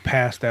were you like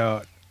passed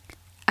out?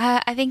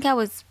 I think I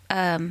was.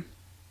 I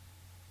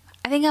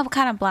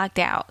kind of blacked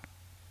out.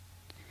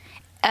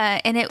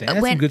 And it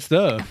That's went some good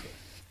stuff.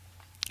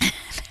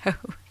 No.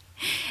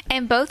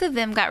 And both of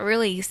them got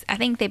really. I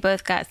think they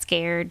both got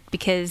scared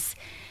because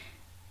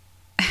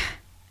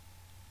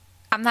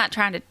I'm not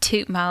trying to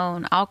toot my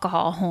own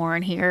alcohol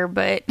horn here,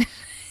 but.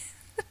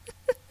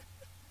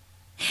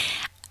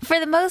 For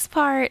the most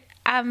part,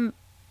 I'm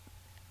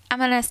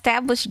an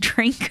established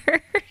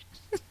drinker.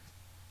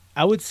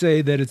 I would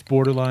say that it's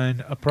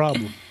borderline a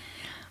problem.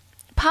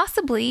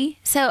 Possibly.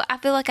 So I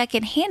feel like I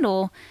can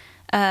handle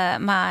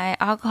my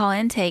alcohol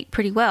intake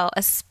pretty well,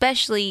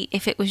 especially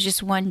if it was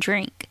just one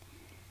drink.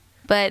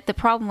 But the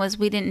problem was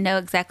we didn't know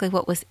exactly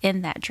what was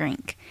in that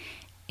drink.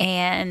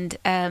 And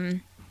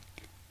I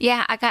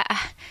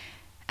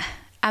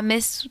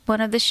missed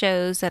one of the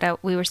shows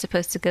that we were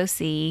supposed to go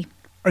see.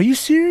 Are you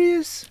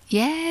serious?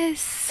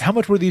 Yes. How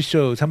much were these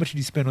shows? How much did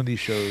you spend on these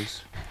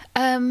shows?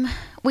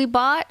 We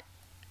bought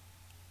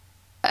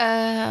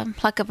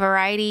like a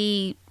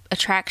variety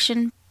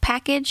attraction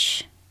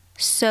package.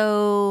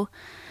 So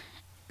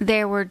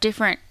there were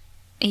different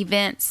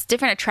events,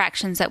 different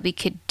attractions that we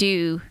could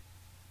do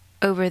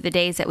over the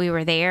days that we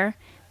were there.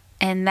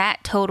 And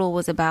that total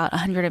was about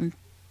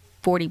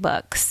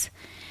 $140.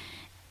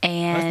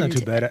 And that's not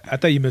too bad. I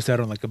thought you missed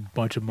out on like a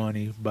bunch of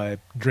money by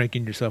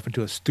drinking yourself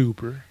into a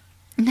stupor.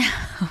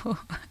 No.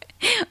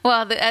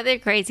 Well, the other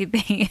crazy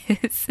thing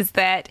is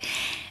that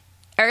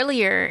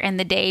earlier in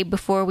the day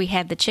before I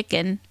had the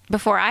chicken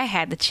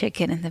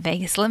and the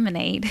Vegas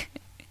lemonade,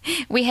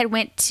 we had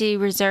went to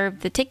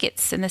reserve the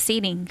tickets and the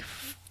seating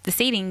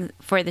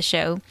for the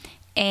show,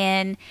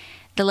 and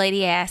the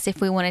lady asked if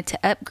we wanted to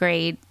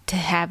upgrade to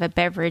have a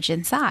beverage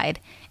inside,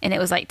 and it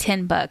was like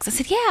 $10. I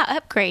said, yeah,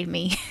 upgrade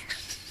me.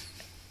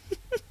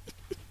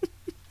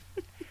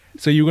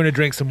 So you were going to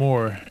drink some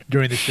more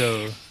during the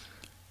show?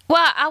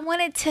 Well, I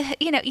wanted to,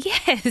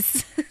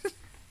 yes.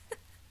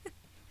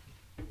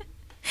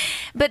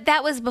 But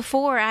that was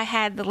before I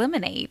had the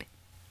lemonade.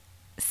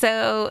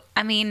 So,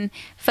 I mean,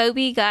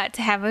 Phoebe got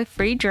to have a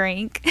free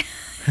drink.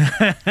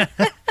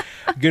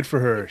 Good for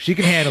her. She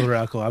can handle her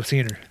alcohol. I've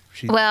seen her.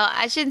 Well,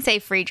 I shouldn't say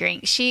free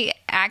drink. She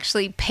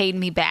actually paid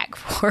me back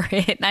for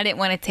it. And I didn't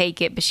want to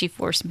take it, but she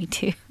forced me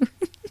to.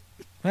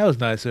 That was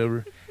nice of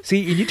her.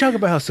 See, and you talk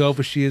about how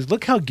selfish she is.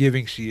 Look how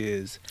giving she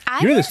is.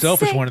 You're the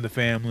selfish one in the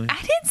family.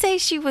 I didn't say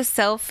she was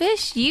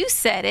selfish. You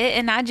said it,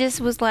 and I just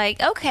was like,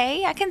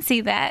 okay, I can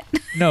see that.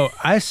 No,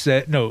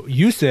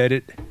 you said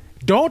it.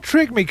 Don't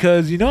trick me,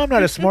 because you know I'm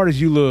not as smart as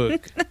you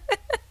look.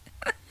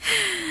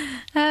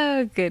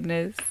 Oh,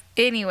 goodness.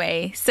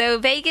 Anyway, so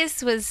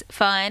Vegas was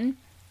fun.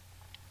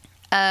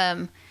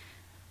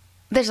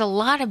 There's a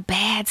lot of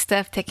bad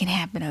stuff that can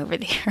happen over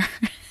there.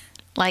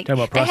 Like,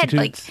 talking about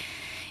prostitutes?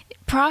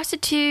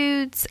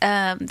 Prostitutes.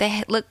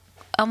 They look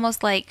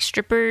almost like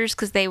strippers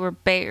because they were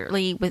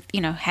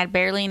had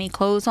barely any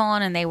clothes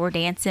on, and they were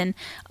dancing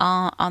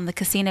in the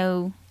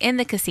casino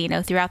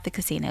throughout the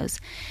casinos.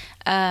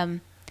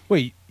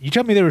 Wait, you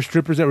tell me there were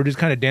strippers that were just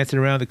kind of dancing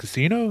around the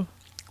casino?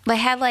 They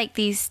had like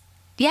these,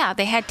 they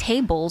had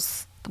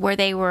tables where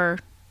they were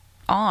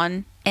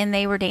on and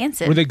they were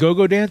dancing. Were they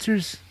go-go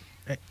dancers?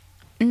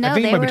 No, I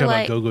think they you might be were talking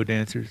like, about go-go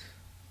dancers.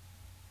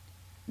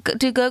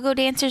 Do go-go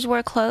dancers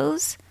wear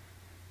clothes?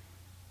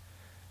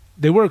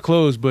 They wear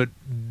clothes, but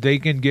they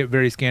can get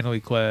very scantily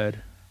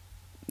clad.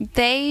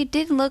 They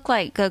didn't look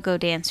like go-go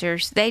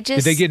dancers. Did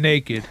they get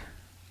naked?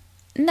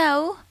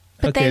 No,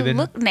 but Okay, they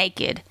looked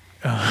naked.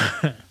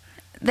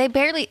 They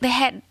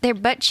had their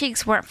butt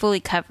cheeks weren't fully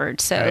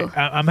covered. So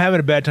right, I'm having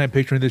a bad time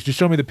picturing this. Just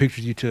show me the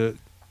pictures you took.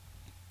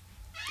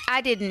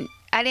 I didn't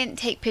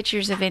take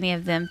pictures of any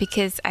of them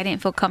because I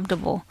didn't feel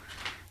comfortable.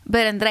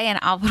 But Andrea and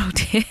Alvaro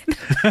did.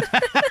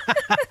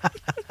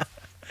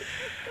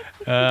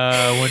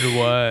 I wonder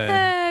why.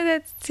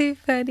 That's too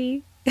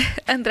funny.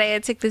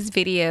 Andrea took this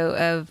video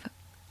of...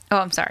 Oh,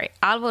 I'm sorry.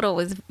 Alvaro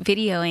was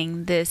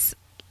videoing this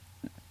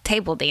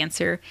table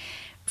dancer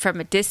from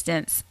a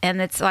distance,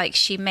 and it's like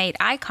she made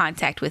eye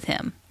contact with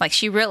him. Like,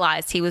 she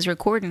realized he was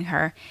recording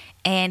her,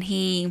 and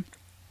she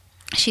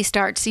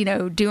starts,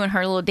 doing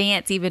her little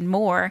dance even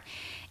more,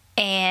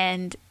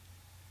 and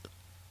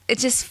it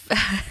just...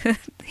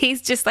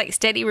 he's just like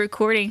steady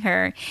recording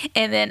her,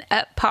 and then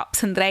up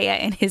pops Andrea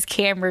in his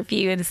camera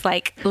view, and it's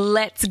like,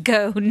 let's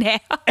go now.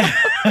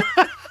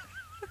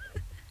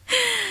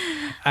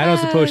 I don't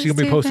suppose she's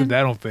gonna be posting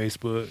that on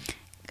Facebook.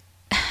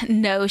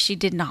 No, she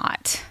did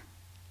not.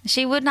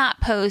 She would not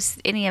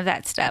post any of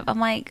that stuff. I'm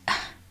like,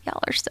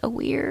 y'all are so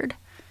weird.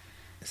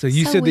 So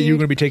you said that you were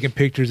going to be taking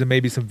pictures and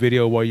maybe some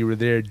video while you were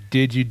there.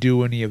 Did you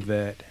do any of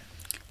that?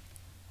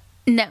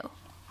 No.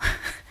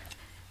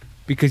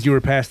 Because you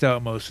were passed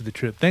out most of the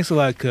trip. Thanks a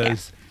lot,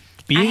 cuz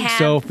being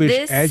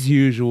selfish as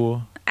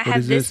usual. I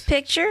have this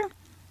picture.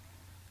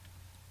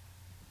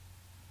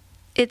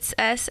 It's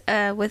us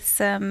with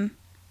some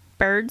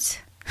birds,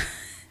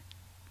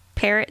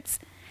 parrots.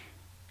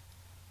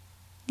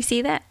 You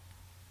see that?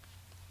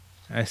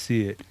 I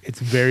see it. It's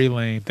very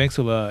lame. Thanks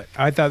a lot.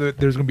 I thought that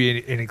there was going to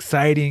be an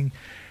exciting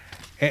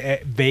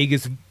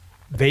Vegas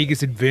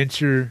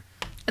adventure.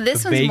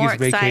 This one's more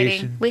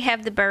exciting. We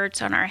have the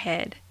birds on our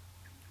head.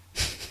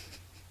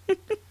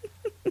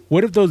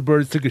 What if those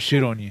birds took a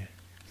shit on you?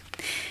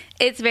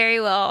 It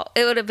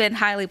would have been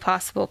highly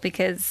possible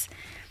because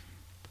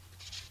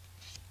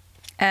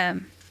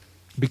they're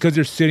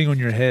sitting on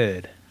your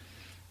head.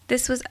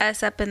 This was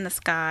us up in the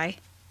sky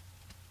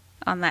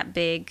on that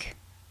big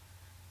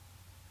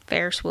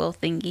Ferris wheel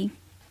thingy.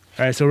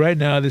 All right, so right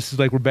now this is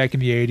like we're back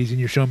in the 80s and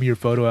you're showing me your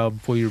photo album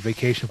full of your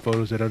vacation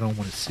photos that I don't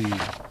want to see.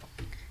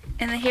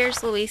 And then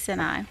here's Luis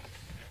and I.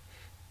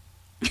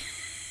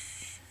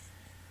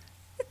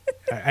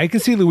 I can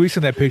see Luis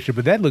in that picture,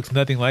 but that looks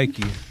nothing like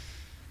you.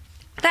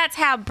 That's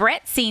how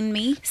Brett seen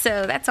me,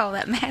 so that's all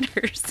that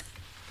matters.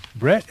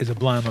 Brett is a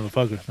blind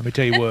motherfucker. Let me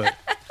tell you what.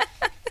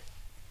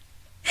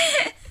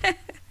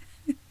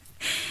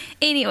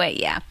 Anyway,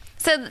 yeah.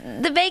 So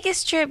the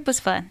Vegas trip was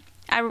fun.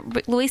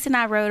 Luis and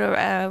I rode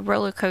a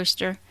roller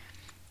coaster.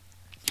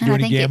 Did you do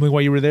any gambling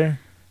while you were there?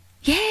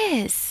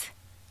 Yes.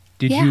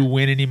 Did you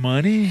win any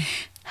money?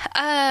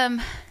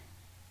 Kind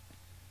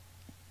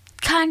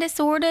of,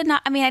 sort of.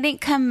 Not. I mean, I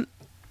didn't come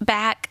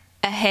back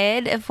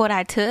ahead of what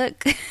I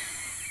took.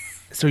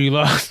 So you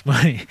lost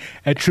money.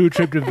 A true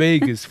trip to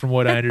Vegas, from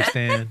what I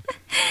understand.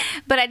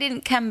 But I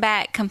didn't come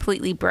back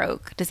completely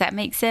broke. Does that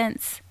make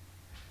sense?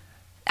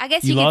 I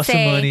guess you could lost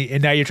some money,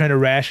 and now you're trying to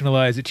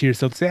rationalize it to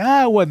yourself to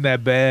say, it wasn't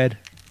that bad.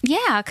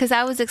 Yeah, because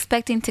I was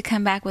expecting to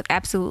come back with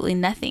absolutely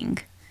nothing.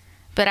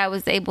 But I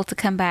was able to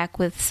come back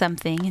with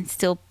something and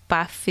still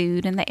buy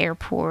food in the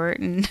airport.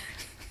 And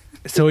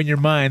So in your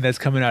mind, that's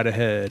coming out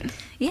ahead.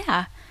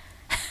 Yeah.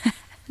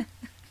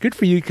 Good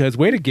for you, cuz.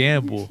 Way to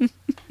gamble.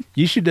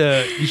 You should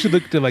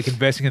look to like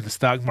investing in the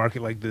stock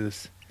market like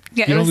this.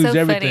 Yeah, You it don't was lose so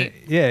everything.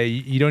 funny. Yeah,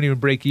 you don't even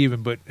break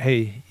even, but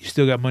hey, you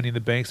still got money in the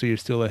bank, so you're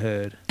still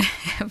ahead.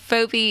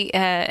 Phoebe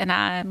and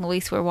I and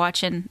Luis were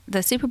watching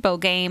the Super Bowl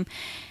game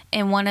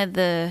in one of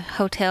the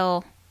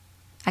hotel,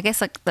 I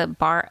guess like the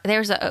bar.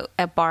 There's a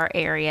bar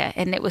area,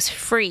 and it was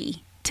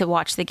free to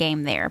watch the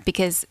game there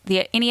because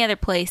any other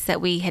place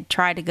that we had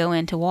tried to go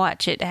in to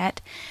watch it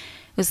at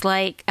was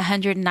like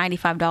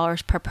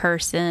 $195 per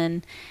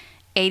person,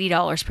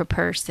 $80 per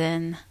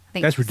person. I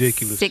think That's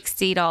ridiculous.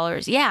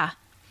 $60. Yeah.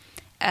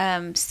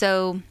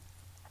 So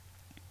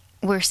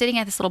we're sitting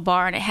at this little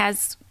bar, and it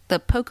has the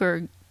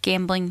poker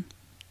gambling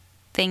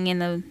thing in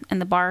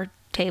the bar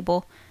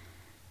table.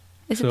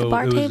 Is it the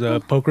bar table? So it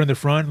was poker in the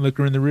front,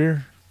 liquor in the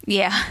rear?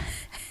 Yeah.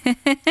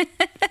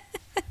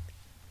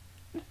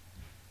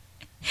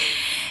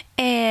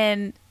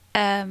 And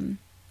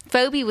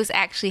Phoebe was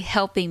actually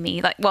helping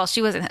me.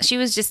 She wasn't. She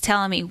was just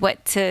telling me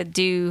what to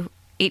do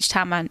each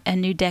time a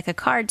new deck of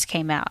cards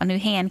came out, a new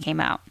hand came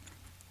out.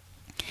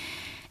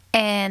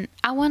 And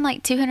I won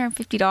like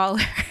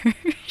 $250.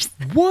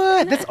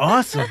 What? That's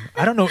awesome.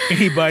 I don't know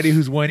anybody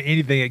who's won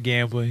anything at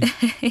gambling.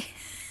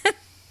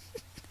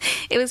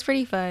 It was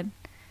pretty fun.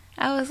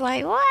 I was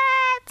like,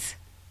 what?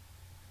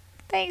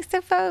 Thanks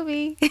to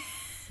Phoebe.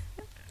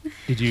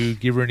 Did you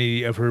give her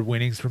any of her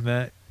winnings from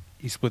that?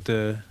 You split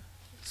the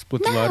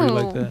lottery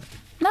like that?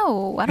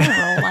 No, I don't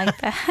roll like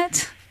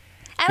that.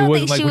 I It don't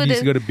wasn't think like she when would you used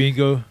to go to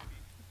bingo?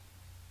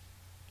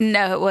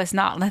 No, it was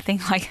not nothing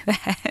like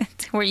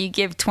that where you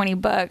give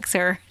 $20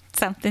 or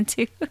something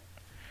to.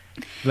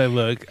 Like,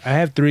 look, I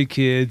have 3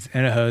 kids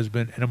and a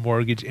husband and a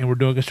mortgage, and we're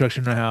doing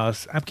construction in our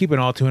house. I'm keeping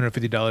all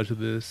 $250 of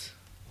this.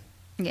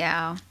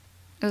 Yeah,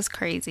 it was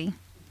crazy.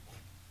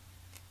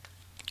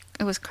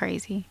 It was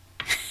crazy.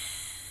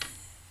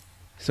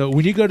 So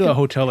when you go to a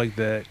hotel like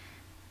that,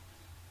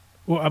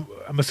 well,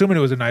 I'm assuming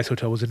it was a nice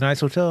hotel. Was it a nice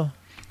hotel?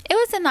 It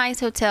was a nice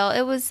hotel.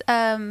 It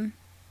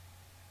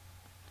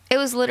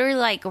was literally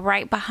like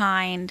right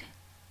behind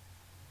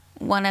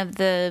one of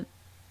the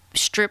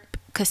strip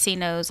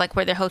casinos, like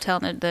where their hotel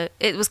and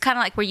it was kind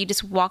of like where you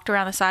just walked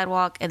around the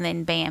sidewalk and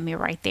then bam, you're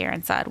right there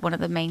inside one of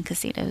the main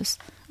casinos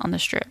on the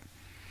strip.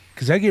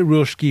 Because I get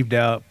real skeeved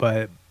out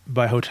by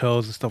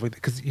hotels and stuff like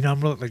that. Because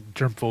I'm real like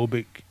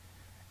germphobic.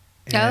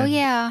 Oh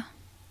yeah.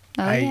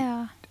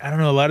 I don't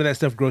know. A lot of that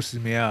stuff grosses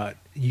me out.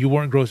 You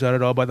weren't grossed out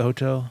at all by the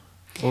hotel,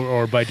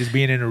 or by just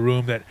being in a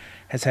room that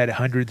has had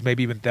hundreds,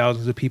 maybe even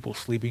thousands of people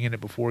sleeping in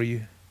it before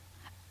you.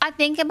 I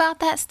think about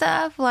that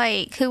stuff,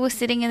 like who was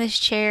sitting in this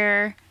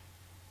chair.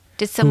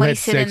 Did Who somebody had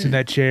sit sex in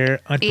that chair?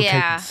 Unprotected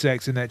Yeah.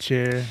 sex in that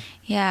chair.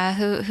 Yeah,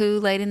 who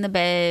laid in the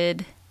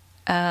bed?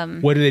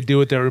 What did they do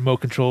with their remote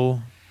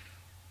control?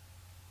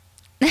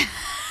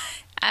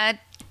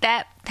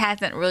 That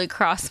hasn't really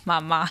crossed my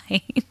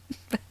mind.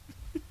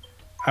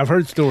 I've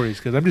heard stories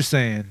because I'm just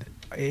saying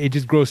it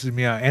just grosses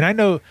me out. And I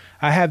know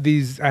I have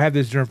this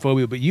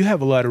germphobia, but you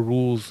have a lot of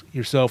rules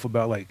yourself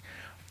about like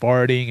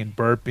farting and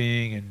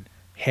burping and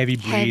heavy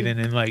breathing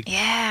and like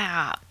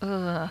Yeah.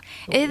 Ugh.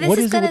 What This is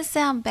is it going to with-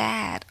 sound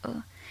bad.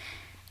 Ugh.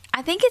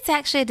 I think it's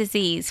actually a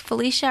disease.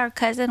 Felicia, our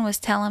cousin, was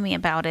telling me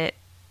about it.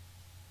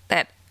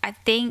 That I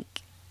think.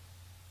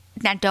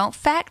 Now, don't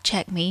fact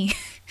check me.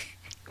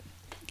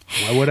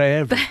 why would I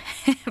ever?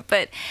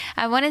 But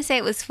I want to say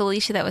it was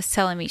Felicia that was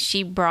telling me.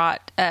 She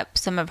brought up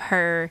some of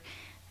her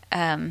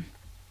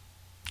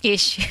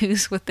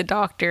issues with the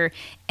doctor,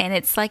 and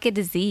it's like a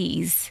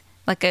disease.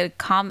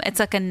 It's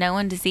like a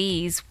known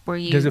disease where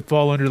you. Does it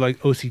fall under like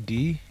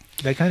OCD,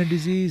 that kind of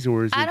disease,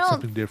 or is I it don't-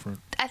 something different?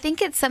 I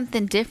think it's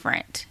something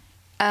different.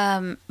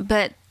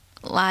 But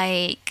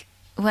like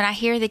when I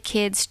hear the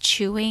kids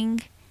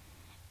chewing,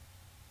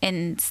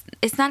 and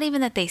it's not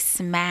even that they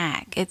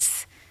smack,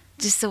 it's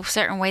just a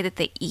certain way that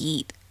they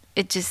eat.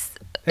 That's it just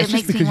makes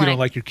me because you want don't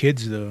like your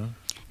kids, though.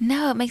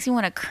 No, it makes me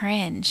want to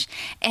cringe.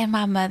 And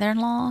when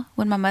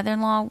my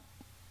mother-in-law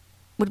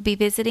would be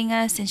visiting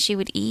us and she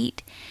would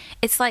eat,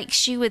 it's like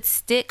she would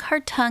stick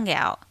her tongue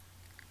out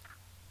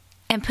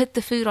and put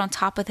the food on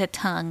top of the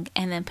tongue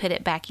and then put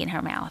it back in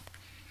her mouth.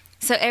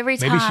 So every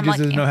time, Maybe she just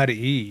doesn't know how to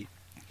eat.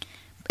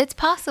 It's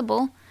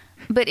possible,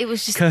 but it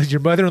was just Because your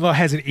mother-in-law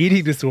has an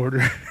eating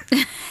disorder.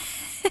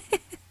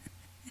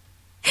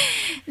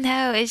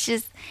 no. It's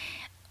just,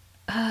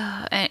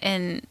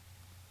 and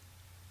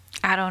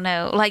I don't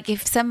know. Like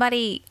if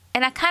somebody,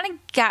 and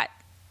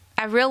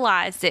I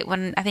realized it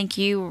when I think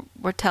you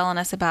were telling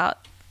us about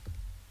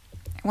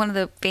one of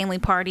the family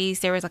parties.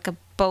 There was like a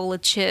bowl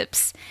of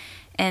chips,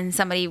 and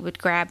somebody would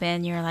grab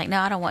in. You're like, no,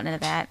 I don't want none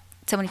of that.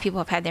 So many people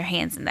have had their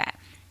hands in that.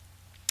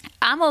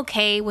 I'm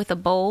okay with a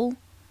bowl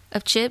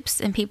of chips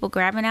and people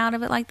grabbing out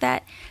of it like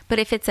that. But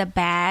if it's a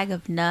bag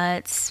of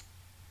nuts,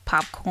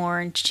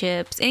 popcorn,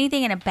 chips,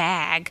 anything in a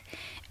bag,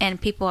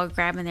 and people are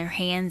grabbing their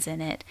hands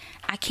in it,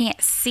 I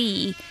can't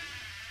see,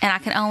 and I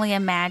can only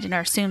imagine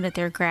or assume that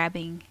they're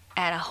grabbing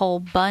at a whole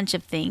bunch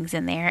of things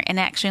in there and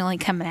actually only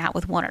coming out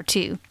with one or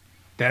two.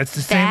 That's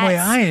the same way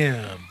I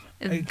am.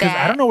 Because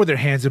I don't know where their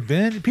hands have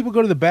been. People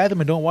go to the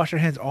bathroom and don't wash their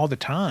hands all the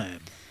time.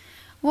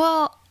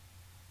 Well,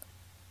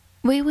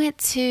 we went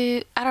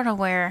to, I don't know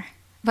where,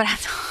 but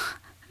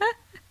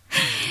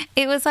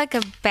it was like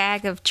a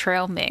bag of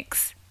trail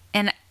mix.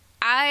 And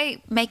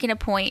I making a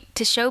point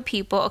to show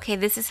people, okay,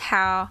 this is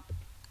how,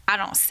 I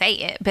don't say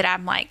it, but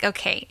I'm like,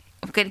 okay,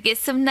 I'm going to get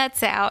some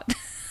nuts out.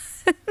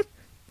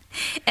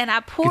 And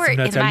I pour it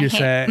in my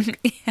hand.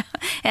 Yeah.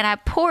 And I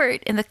pour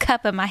it in the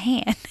cup of my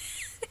hand.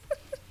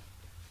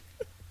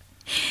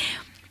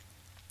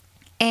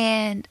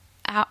 And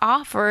I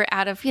offer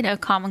out of,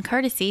 common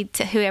courtesy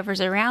to whoever's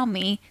around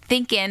me,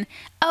 thinking,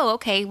 oh,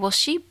 okay, well,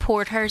 she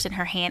poured hers in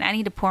her hand. I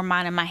need to pour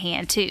mine in my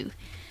hand too.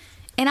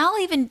 And I'll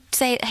even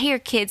say, here,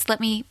 kids, let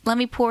me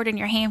pour it in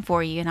your hand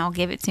for you, and I'll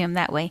give it to them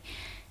that way.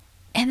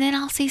 And then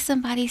I'll see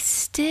somebody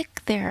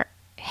stick their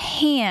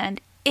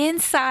hand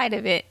inside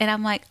of it, and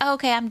I'm like, oh,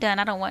 okay, I'm done.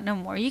 I don't want no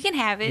more. You can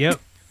have it.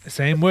 Yep,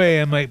 same way.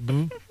 I'm like,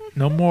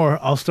 no more.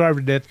 I'll starve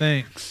to death,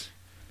 thanks.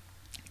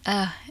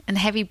 And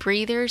heavy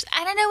breathers.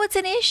 I don't know what's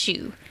an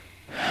issue.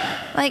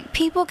 Like,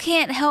 people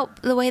can't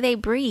help the way they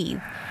breathe.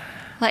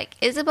 Like,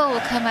 Isabel will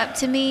come up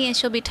to me and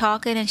she'll be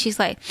talking and she's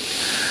like,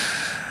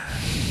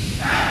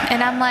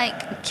 and I'm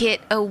like,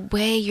 get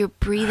away, you're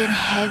breathing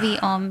heavy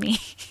on me.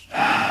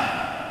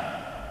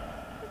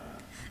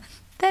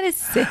 That is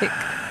sick.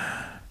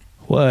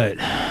 What?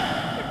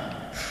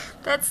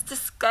 That's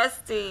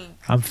disgusting.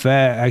 I'm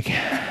fat. I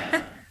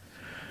can't.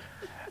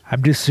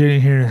 I'm just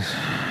sitting here.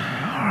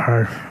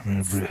 Hard.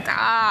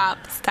 Stop.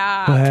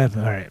 What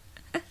happened? All right.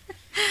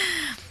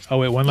 Oh,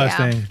 wait, one last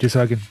thing, just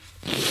so I can.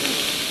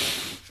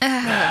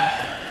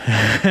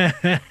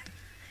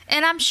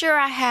 And I'm sure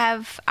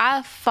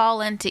I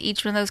fall into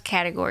each one of those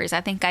categories.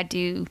 I think I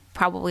do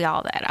probably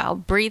all that. I'll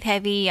breathe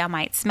heavy, I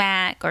might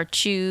smack or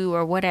chew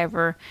or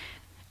whatever,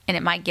 and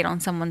it might get on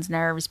someone's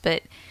nerves,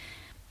 but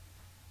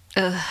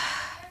it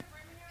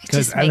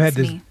just I've had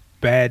makes this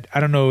bad, I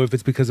don't know if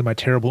it's because of my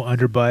terrible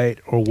underbite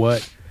or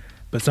what,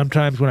 but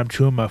sometimes when I'm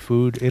chewing my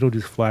food, it'll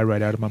just fly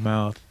right out of my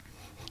mouth.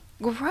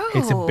 Gross.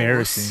 It's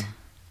embarrassing.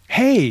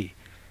 Hey,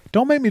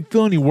 don't make me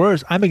feel any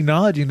worse. I'm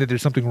acknowledging that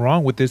there's something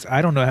wrong with this.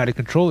 I don't know how to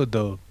control it,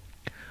 though.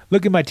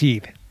 Look at my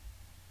teeth.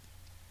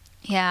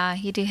 Yeah,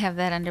 you do have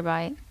that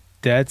underbite.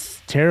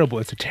 That's terrible.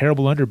 It's a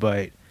terrible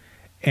underbite.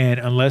 And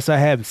unless I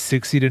have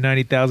 $60,000 to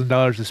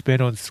 $90,000 to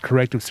spend on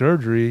corrective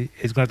surgery,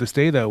 it's going to have to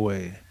stay that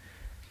way.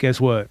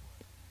 Guess what?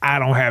 I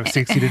don't have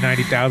 $60,000 to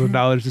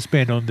 $90,000 to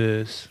spend on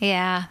this.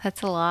 Yeah,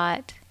 that's a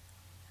lot.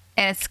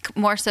 And it's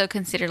more so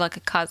considered like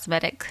a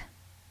cosmetic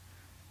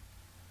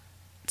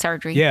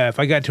surgery. Yeah, if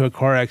I got into a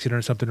car accident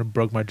or something and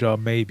broke my jaw,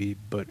 maybe.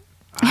 But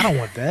I don't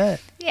want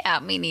that. Yeah,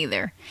 me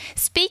neither.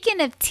 Speaking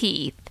of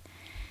teeth,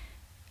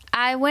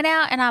 I went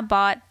out and I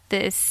bought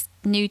this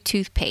new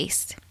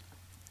toothpaste.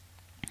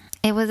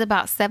 It was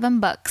about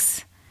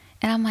 $7.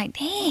 And I'm like,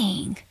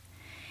 dang.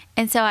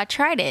 And so I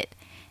tried it.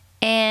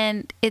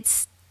 And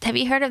have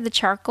you heard of the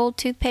charcoal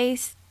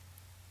toothpaste?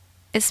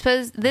 This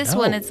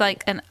one is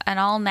like an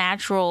all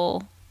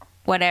natural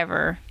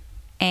whatever.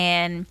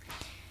 And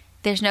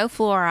there's no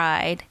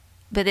fluoride,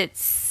 but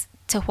it's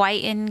to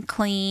whiten,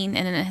 clean.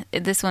 And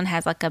then this one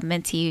has like a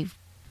minty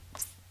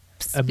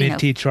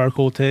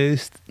charcoal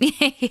taste.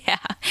 Yeah.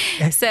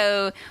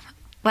 So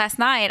last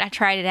night I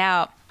tried it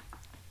out.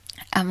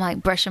 I'm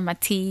like brushing my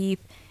teeth,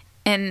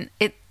 and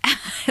it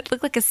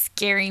looked like a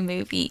scary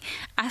movie.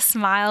 I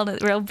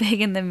smiled real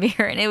big in the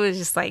mirror, and it was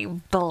just like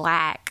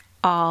black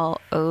all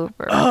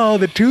over. Oh,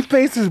 the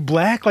toothpaste is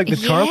black like the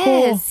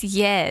charcoal?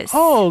 Yes.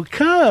 Oh,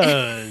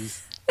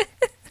 cuz.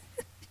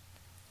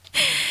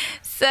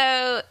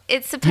 So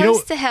it's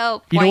supposed to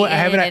help. You know what?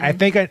 Hang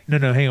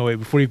on, wait,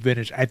 before you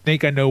finish. I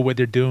think I know what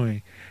they're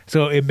doing.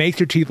 So it makes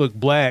your teeth look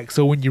black.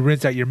 So when you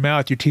rinse out your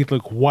mouth, your teeth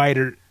look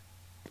whiter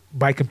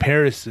by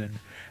comparison.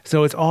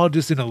 So it's all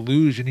just an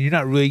illusion. You're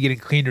not really getting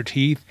cleaner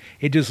teeth.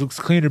 It just looks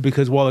cleaner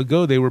because a while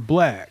ago they were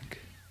black.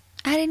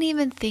 I didn't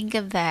even think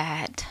of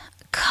that.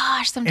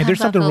 Gosh, sometimes and there's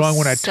something wrong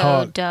when I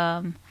talk.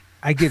 Dumb.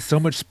 I get so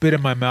much spit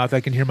in my mouth.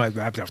 I can hear my.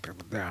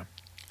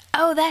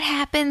 Oh, that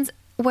happens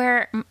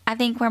where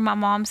my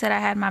mom said I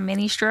had my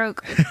mini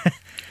stroke.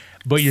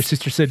 But your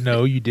sister said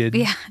no, you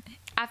didn't. Yeah,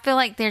 I feel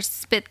like there's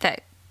spit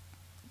that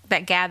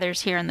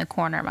gathers here in the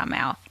corner of my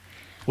mouth.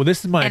 Well,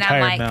 this is my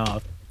entire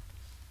mouth.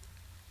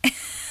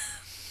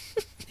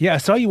 Yeah, I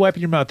saw you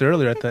wiping your mouth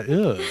earlier. I thought,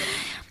 ugh.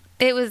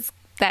 It was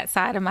that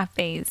side of my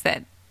face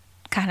that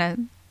kind of...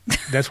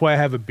 That's why I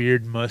have a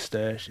beard and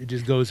mustache. It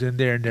just goes in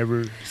there and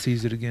never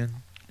sees it again.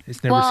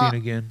 It's never seen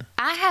again.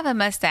 I have a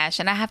mustache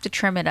and I have to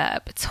trim it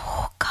up. It's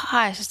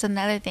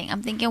another thing.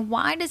 I'm thinking,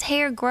 why does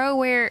hair grow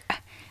where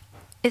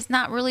it's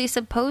not really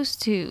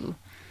supposed to?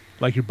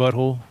 Like your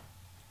butthole?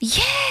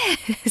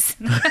 Yes!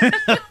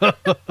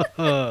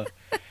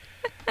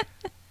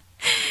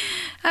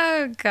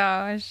 Oh,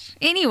 gosh.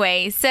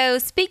 Anyway, so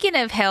speaking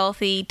of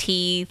healthy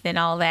teeth and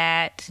all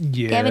that,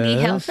 do you have any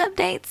health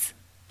updates?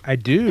 I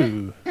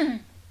do.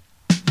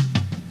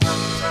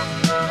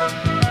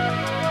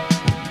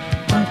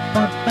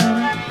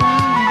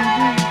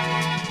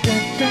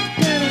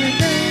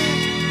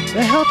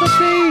 Stop the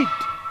beat.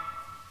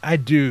 I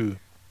do.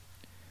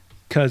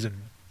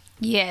 Cousin,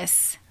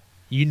 Yes.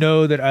 you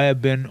know that I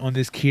have been on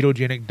this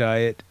ketogenic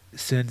diet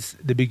since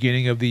the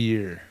beginning of the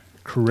year,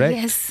 correct?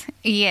 Yes.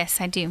 Yes,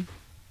 I do.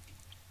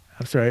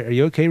 I'm sorry, are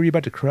you okay? Were you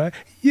about to cry?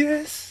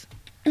 Yes.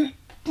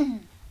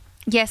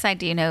 Yes, I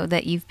do know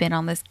that you've been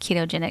on this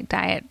ketogenic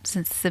diet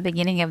since the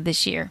beginning of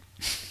this year.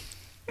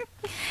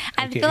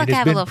 I Okay, feel like and I it's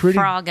have a been little pretty-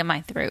 frog in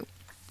my throat.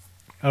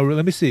 Oh,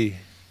 let me see.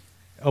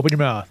 Open your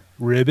mouth.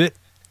 Ribbit.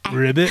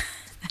 Ribbit.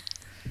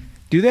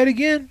 Do that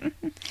again.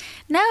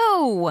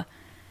 No.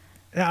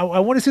 I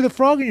want to see the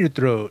frog in your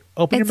throat.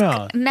 Open your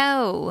mouth.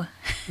 No.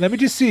 Let me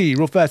just see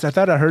real fast. I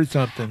thought I heard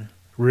something.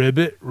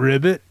 Ribbit,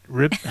 ribbit,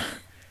 rip.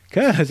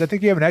 Cuz I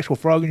think you have an actual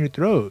frog in your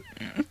throat.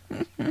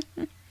 All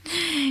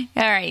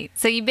right.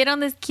 So you've been on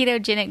this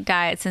ketogenic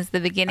diet since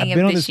the beginning I've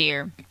been of on this this-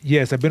 year.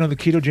 Yes, I've been on the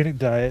ketogenic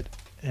diet,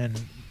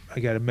 and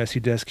I got a messy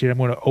desk here. I'm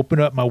going to open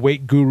up my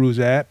Weight Gurus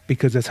app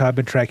because that's how I've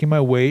been tracking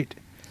my weight.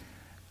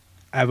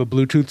 I have a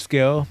Bluetooth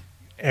scale.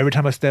 Every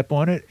time I step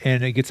on it,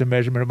 and it gets a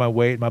measurement of my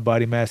weight, my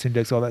body mass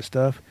index, all that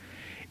stuff,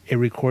 it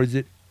records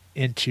it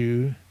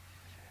into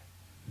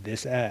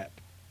this app.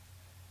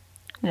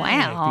 If you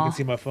Wow. can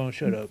see my phone,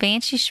 shut up.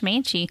 Fancy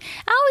schmancy.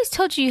 I always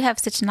told you have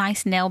such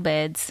nice nail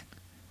beds.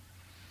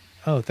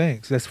 Oh,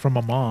 thanks. That's from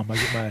my mom. I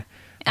get my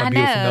I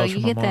beautiful know. nails You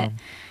from get my that. mom.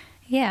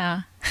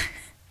 Yeah.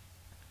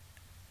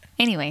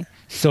 Anyway.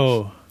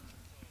 So, all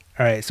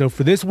right. So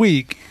for this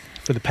week,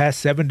 for the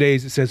past 7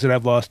 days, it says that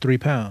I've lost 3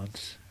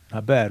 pounds.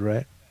 Not bad,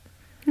 right?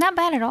 Not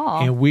bad at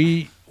all. And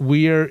we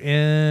are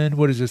in,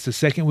 what is this, the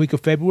second week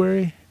of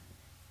February?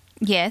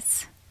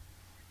 Yes.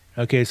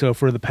 Okay, so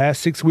for the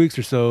past 6 weeks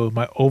or so,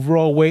 my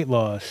overall weight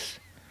loss,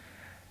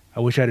 I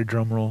wish I had a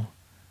drum roll.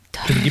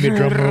 Can you give me a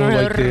drum roll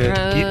like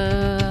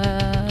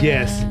that?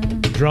 Yes,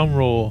 drum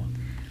roll.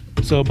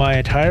 So my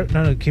entire,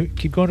 no,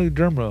 keep going to the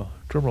drum roll.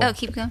 Drum roll. Oh,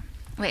 keep going.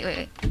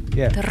 Wait.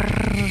 Yeah.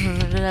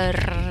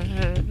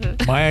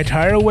 My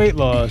entire weight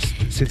loss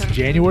since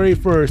January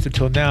 1st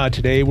until now,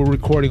 today we're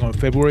recording on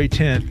February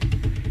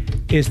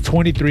 10th, is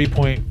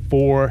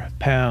 23.4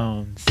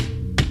 pounds.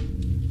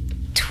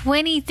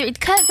 23.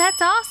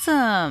 That's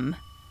awesome.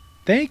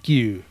 Thank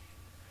you.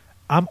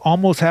 I'm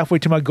almost halfway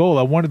to my goal.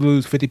 I wanted to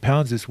lose 50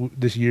 pounds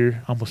this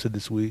year. I almost said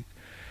this week.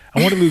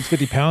 I want to lose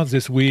 50 pounds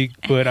this week,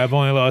 but I've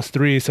only lost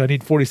 3, so I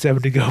need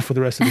 47 to go for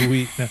the rest of the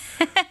week. Now,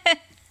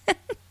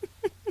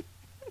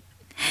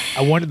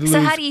 I wanted to lose.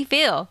 So how do you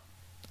feel?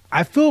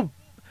 I feel,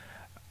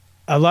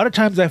 a lot of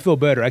times I feel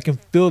better. I can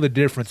feel the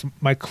difference.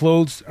 My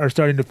clothes are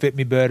starting to fit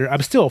me better.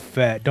 I'm still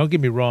fat. Don't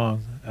get me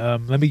wrong.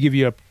 Let me give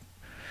you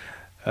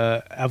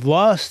I've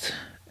lost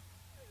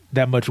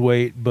that much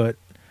weight, but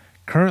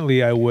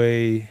currently I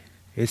weigh,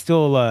 it's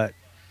still a lot.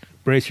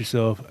 Brace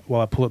yourself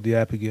while I pull up the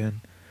app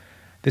again.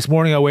 This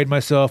morning I weighed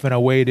myself and I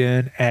weighed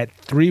in at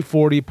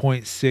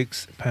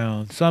 340.6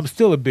 pounds. So I'm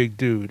still a big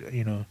dude,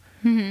 you know.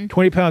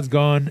 20 pounds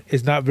gone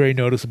is not very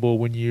noticeable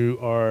when you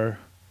are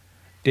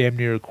damn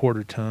near a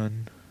quarter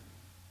ton.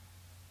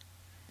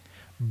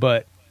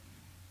 But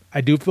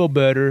I do feel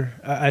better.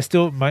 I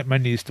still, my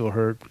knees still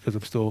hurt because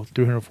I'm still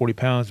 340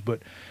 pounds,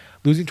 but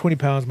losing 20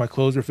 pounds, my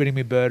clothes are fitting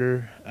me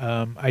better.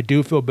 I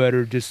do feel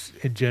better just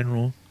in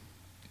general.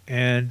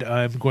 And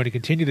I'm going to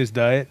continue this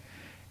diet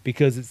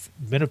because it's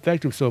been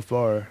effective so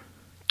far.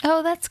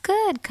 Oh, that's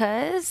good,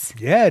 cuz.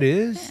 Yeah, it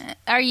is.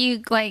 Are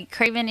you like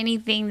craving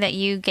anything that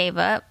you gave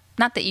up?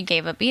 Not that you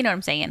gave up, but you know what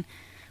I'm saying.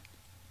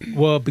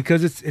 Well,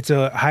 because it's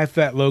a high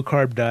fat, low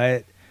carb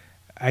diet,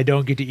 I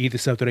don't get to eat the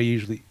stuff that I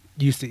usually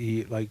used to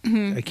eat. Like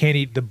I can't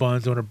eat the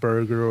buns on a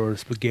burger or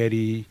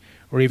spaghetti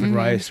or even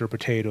rice or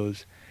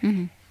potatoes.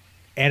 And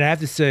I have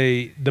to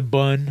say the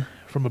bun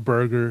from a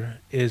burger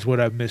is what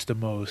I've missed the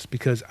most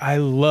because I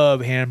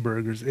love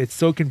hamburgers. It's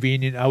so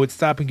convenient. I would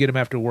stop and get them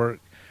after work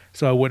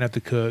so I wouldn't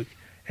have to cook.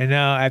 And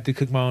now I have to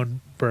cook my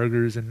own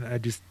burgers and I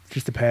just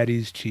the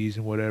patties, cheese,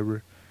 and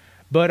whatever.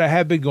 But I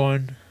have been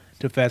going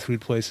to fast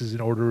food places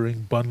and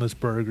ordering bunless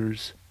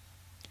burgers.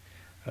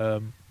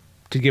 To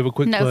give a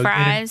quick plug. No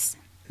fries.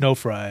 No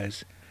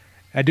fries.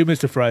 I do miss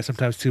the fries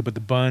sometimes too, but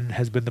the bun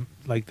has been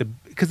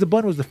because the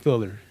bun was the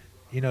filler.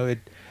 You know,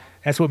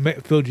 that's what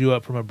filled you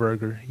up from a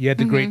burger. You had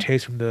the great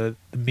taste from the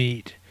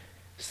meat,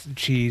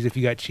 cheese if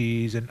you got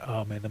cheese, and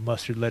oh man, the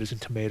mustard, lettuce, and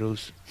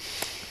tomatoes.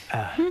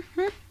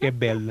 Que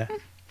bella.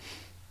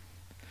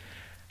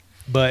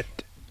 But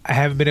I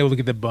haven't been able to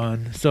get the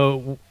bun.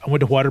 So I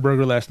went to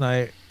Whataburger last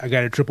night. I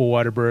got a triple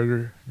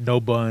Whataburger, no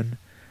bun.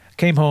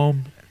 Came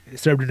home,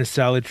 served in a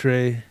salad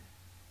tray,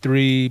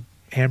 3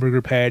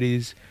 hamburger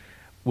patties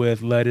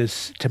with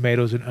lettuce,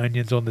 tomatoes, and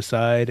onions on the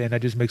side, and I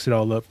just mixed it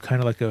all up,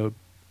 kind of like a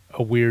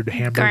weird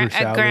hamburger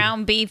salad. A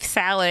ground beef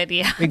salad,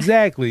 yeah.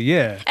 Exactly,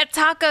 yeah. A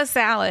taco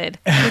salad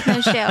with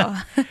no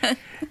shell.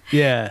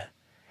 Yeah.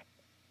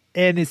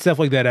 And it's stuff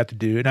like that I have to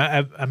do. And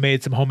I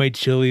made some homemade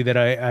chili that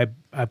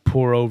I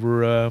pour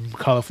over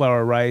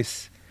cauliflower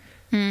rice.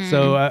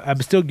 So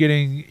I'm still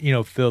getting,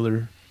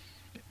 filler.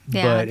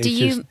 Yeah. But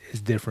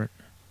it's different.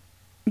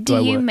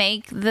 Do you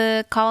make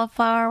the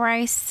cauliflower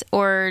rice,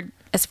 or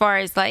as far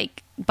as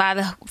like buy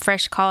the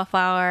fresh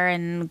cauliflower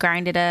and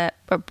grind it up,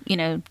 or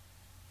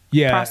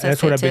Yeah, process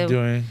that's what it I've been too.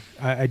 doing.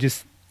 I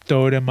just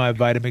throw it in my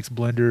Vitamix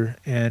blender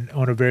and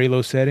on a very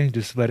low setting,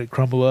 just let it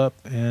crumble up,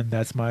 and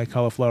that's my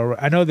cauliflower.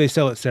 I know they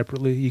sell it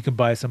separately. You can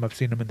buy some. I've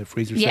seen them in the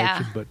freezer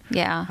section, but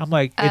Yeah. I'm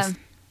like, it's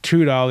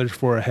 $2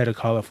 for a head of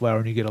cauliflower,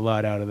 and you get a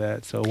lot out of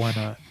that. So why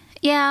not?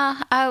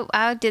 Yeah,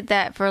 I did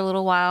that for a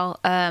little while.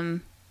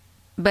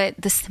 But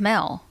the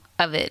smell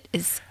of it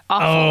is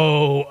awful.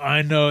 Oh,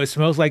 I know. It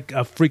smells like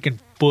a freaking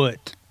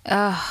foot.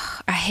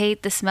 Ugh, I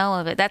hate the smell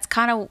of it. That's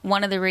kind of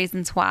one of the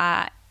reasons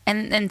why.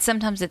 And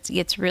sometimes it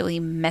gets really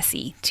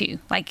messy too.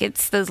 Like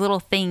it's those little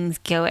things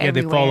go everywhere. Yeah,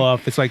 they fall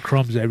off. It's like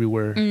crumbs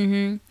everywhere.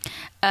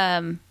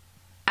 I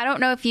don't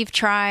know if you've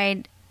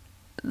tried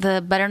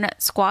the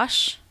butternut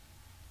squash.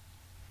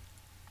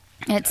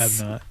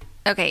 I've not.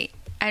 Okay.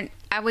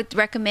 I would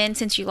recommend,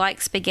 since you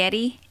like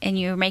spaghetti and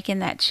you're making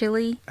that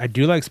chili. I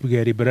do like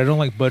spaghetti, but I don't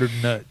like buttered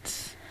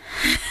nuts.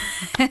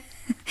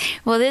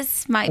 Well,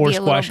 this might Or be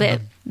a little squashing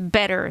bit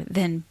better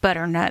than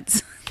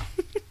butternuts.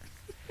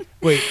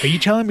 Wait, are you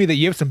telling me that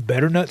you have some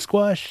butternut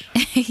squash?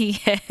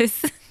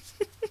 Yes.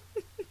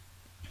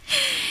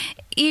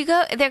 You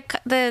go there.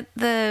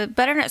 The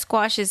butternut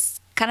squash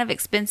is kind of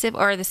expensive,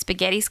 or the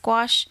spaghetti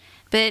squash,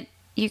 but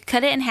you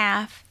cut it in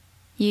half.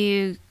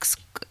 You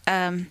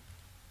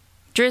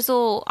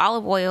drizzle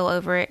olive oil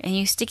over it, and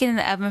you stick it in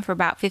the oven for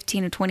about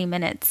 15 or 20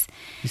 minutes.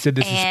 You said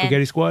this is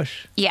spaghetti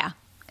squash? Yeah.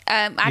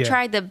 I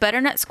tried the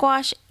butternut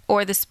squash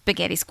or the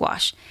spaghetti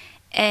squash.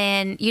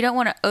 And you don't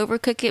want to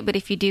overcook it, but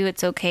if you do,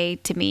 it's okay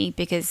to me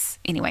because,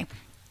 anyway.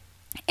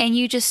 And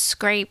you just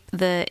scrape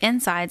the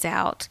insides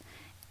out,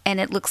 and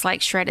it looks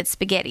like shredded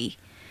spaghetti.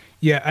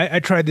 Yeah, I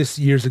tried this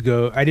years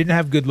ago. I didn't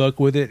have good luck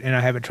with it, and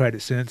I haven't tried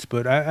it since,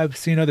 but I've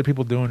seen other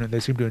people doing it.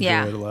 They seem to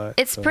enjoy it a lot.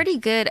 It's pretty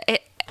good.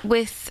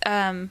 With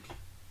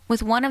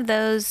one of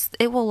those,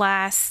 it will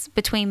last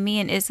between me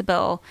and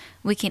Isabel.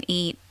 We can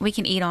eat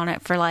on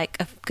it for like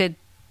a good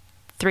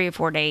 3 or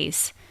 4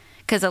 days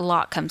because a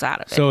lot comes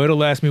out of it. So it'll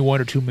last me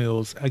 1 or 2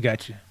 meals. I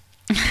got you.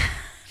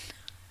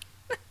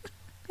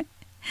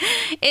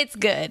 It's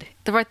good.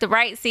 With the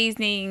right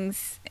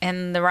seasonings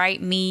and the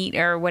right meat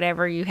or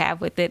whatever you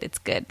have with it, it's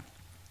good.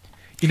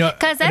 You know,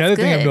 'Cause that's another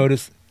thing I've good.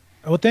 noticed.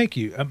 Well, thank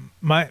you.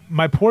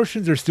 My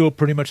portions are still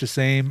pretty much the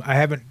same. I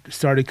haven't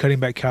started cutting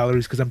back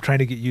calories because I'm trying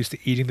to get used to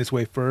eating this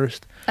way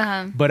first.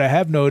 But I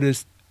have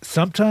noticed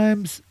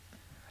sometimes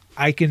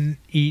I can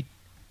eat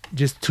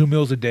just 2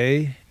 meals a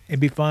day and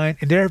be fine.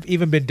 And there have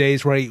even been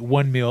days where I eat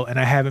 1 meal and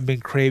I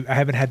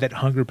haven't had that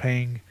hunger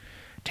pang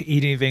to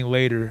eat anything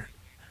later.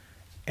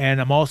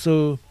 And I'm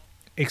also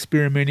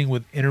experimenting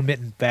with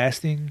intermittent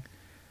fasting.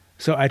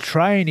 So I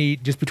try and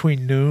eat just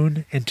between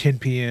noon and 10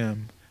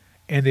 p.m.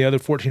 And the other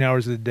 14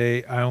 hours of the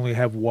day, I only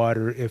have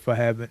water if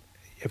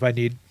I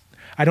need.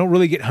 I don't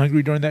really get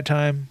hungry during that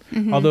time.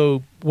 Mm-hmm.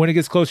 Although when it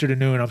gets closer to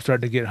noon, I'm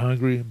starting to get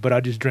hungry, but I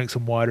just drink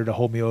some water to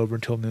hold me over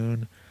until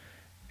noon.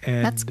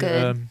 And That's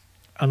good.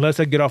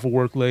 Unless I get off of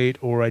work late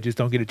or I just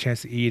don't get a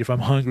chance to eat, if I'm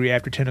hungry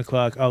after 10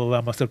 o'clock, I'll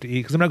allow myself to eat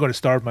because I'm not going to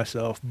starve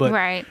myself. But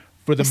right.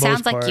 for the It most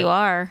sounds part, like you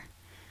are.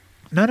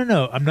 No,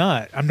 I'm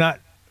not.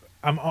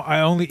 I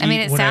only eat I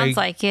mean, it when sounds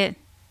like it.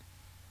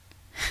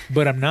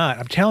 But I'm not.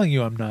 I'm telling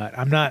you I'm not.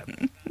 I'm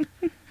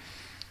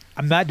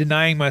not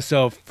denying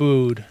myself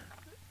food.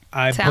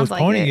 I'm Sounds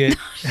postponing like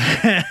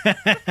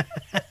it.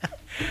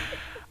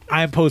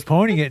 I'm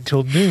postponing it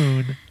until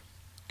noon,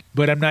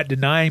 but I'm not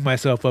denying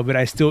myself of it.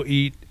 I still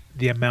eat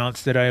the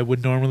amounts that I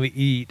would normally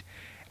eat.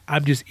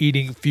 I'm just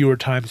eating fewer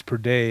times per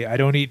day. I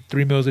don't eat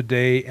 3 meals a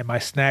day, and my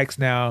snacks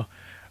now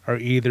are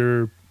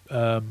either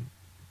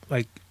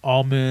like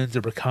almonds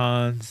or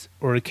pecans,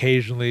 or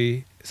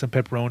occasionally some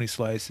pepperoni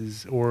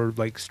slices or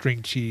like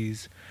string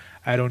cheese.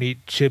 I don't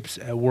eat chips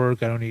at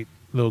work. I don't eat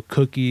little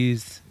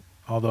cookies,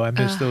 although I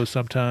miss those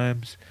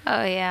sometimes.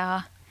 Oh,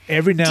 yeah.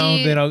 Every now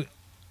and then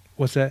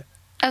what's that?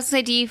 I was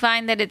going to say, do you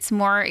find that it's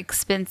more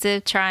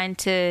expensive trying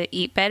to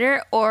eat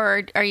better,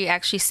 or are you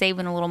actually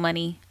saving a little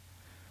money?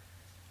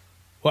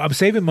 Well, I'm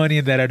saving money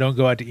in that I don't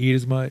go out to eat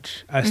as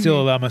much. I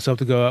still allow myself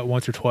to go out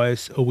once or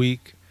twice a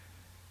week.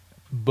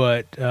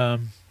 But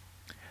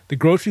the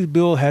grocery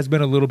bill has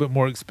been a little bit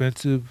more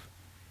expensive.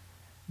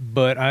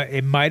 But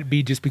it might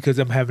be just because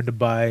I'm having to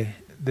buy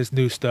this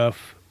new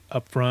stuff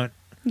up front.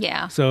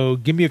 Yeah. So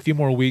give me a few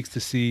more weeks to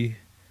see,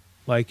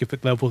 like, if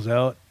it levels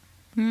out.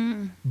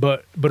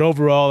 But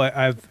overall,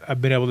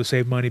 I've been able to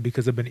save money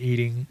because I've been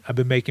eating. I've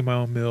been making my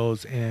own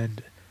meals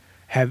and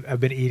I've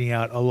been eating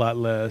out a lot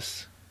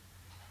less.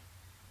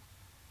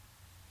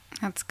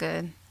 That's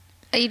good.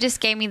 You just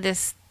gave me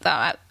this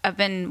thought. I've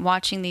been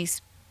watching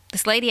this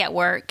lady at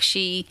work.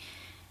 We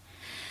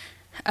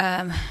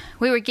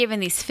were given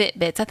these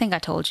Fitbits. I think I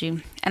told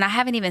you. And I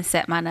haven't even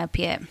set mine up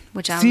yet,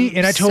 which I'm See,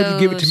 and I told you to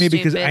give it to me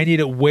because stupid. I need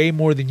it way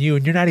more than you,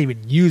 and you're not even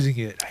using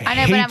it. I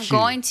know, but I'm hate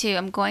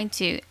you. going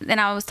to. Then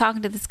I was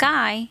talking to this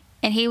guy,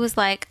 and he was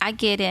like, I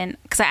get in,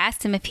 because I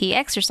asked him if he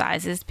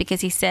exercises,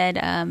 because he said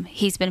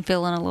he's been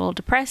feeling a little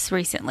depressed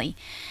recently.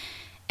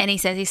 And he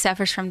says he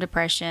suffers from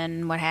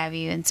depression, what have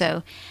you. And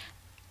so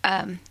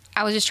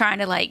I was just trying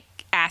to, like,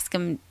 ask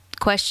him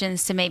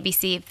questions to maybe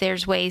see if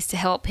there's ways to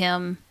help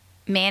him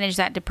manage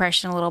that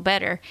depression a little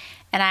better.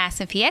 And I asked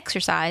him if he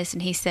exercised,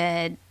 and he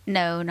said,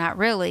 no, not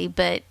really,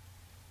 but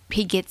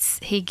he gets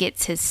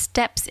his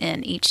steps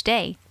in each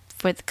day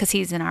because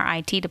he's in our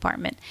IT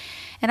department.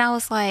 And I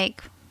was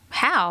like,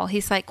 how?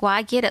 He's like, well,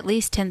 I get at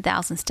least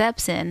 10,000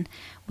 steps in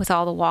with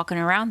all the walking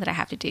around that I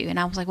have to do. And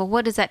I was like, well,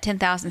 what does that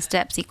 10,000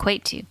 steps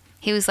equate to?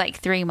 He was like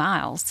 3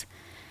 miles.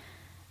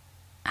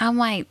 I'm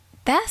like,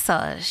 that's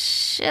a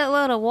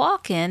shitload of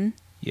walking.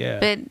 Yeah.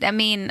 But I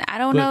mean, I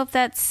don't know if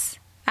that's,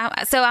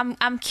 so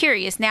I'm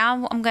curious.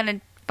 Now I'm going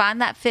to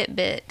find that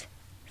Fitbit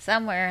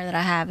somewhere that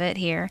I have it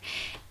here.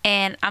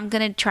 And I'm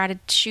going to try to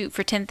shoot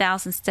for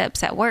 10,000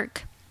 steps at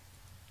work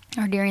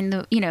or during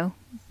the,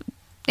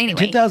 anyway.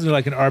 10,000 is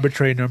like an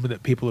arbitrary number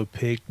that people have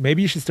picked.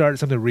 Maybe you should start at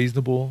something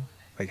reasonable,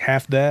 like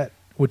half that,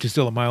 which is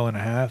still 1.5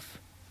 miles.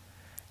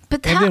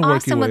 But how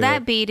awesome would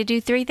that be to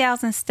do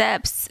 3,000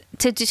 steps,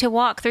 to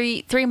walk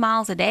 3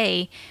 miles a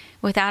day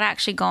without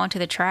actually going to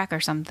the track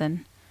or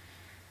something?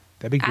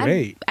 That'd be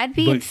great. I'd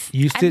be. But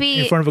you sit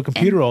in front of a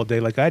computer all day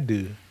like I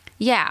do.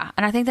 Yeah,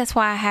 and I think that's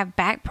why I have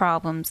back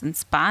problems and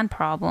spine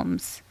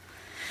problems.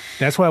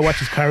 That's why I watch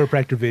these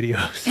chiropractor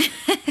videos.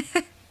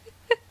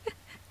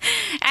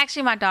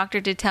 Actually, my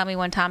doctor did tell me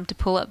one time to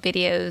pull up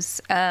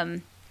videos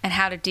and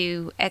how to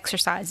do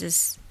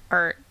exercises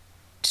or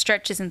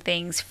stretches and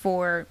things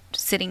for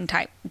sitting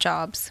type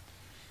jobs.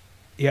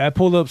 Yeah, I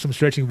pulled up some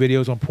stretching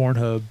videos on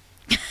Pornhub.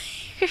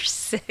 You're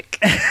sick.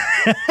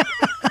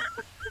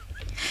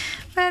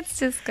 That's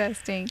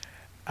disgusting.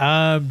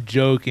 I'm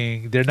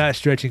joking. They're not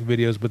stretching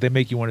videos, but they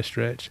make you want to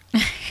stretch.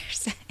 You're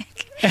sick.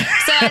 So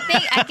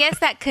I guess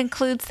that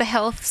concludes the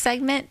health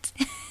segment.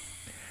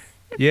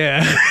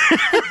 Yeah.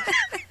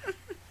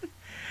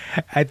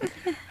 I think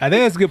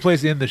that's a good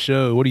place to end the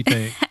show. What do you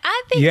think?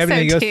 I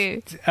think so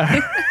too.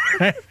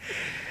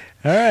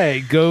 All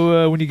right.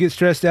 Go when you get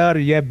stressed out or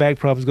you have back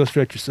problems, go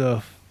stretch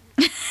yourself.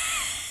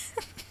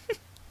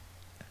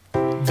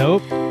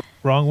 Nope.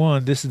 Wrong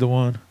one. This is the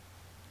one.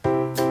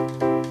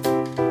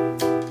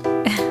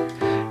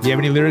 You have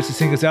any lyrics to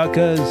sing us out,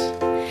 cuz?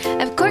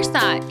 Of course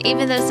not.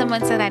 Even though someone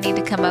said I need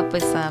to come up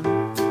with some.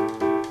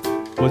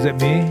 Was it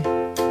me?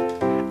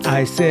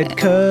 I said,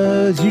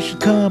 cuz you should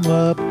come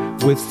up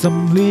with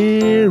some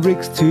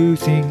lyrics to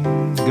sing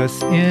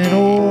us in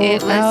or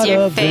out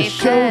of the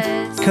show.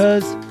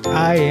 Cuz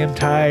I am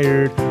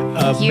tired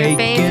of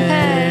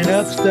making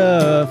up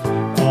stuff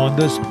on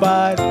the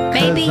spot.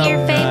 Maybe your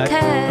fave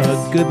cuz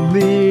a good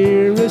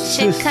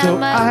lyricist, so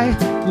I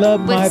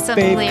love my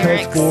fave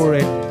cuz for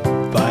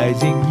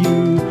advising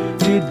you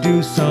to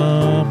do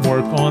some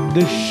work on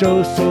the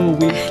show so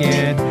we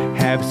can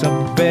have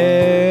some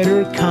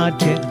better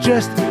content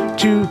just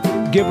to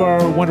give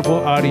our wonderful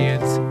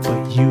audience.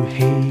 But you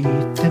hate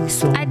them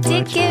so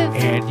much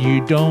and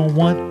you don't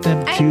want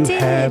them to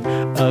have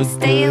a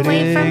good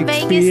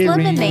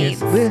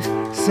experience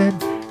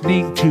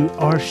listening to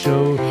our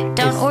show.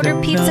 Don't order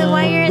pizza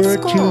while you're at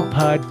school.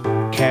 Number 2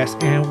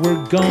 podcast, and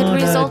we're gonna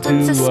do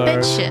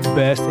our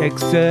best,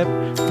 except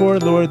for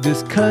Lord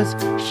this, cuz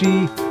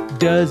she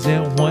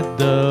doesn't want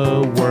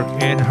the work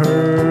and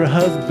her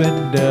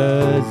husband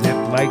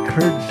doesn't like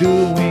her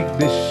doing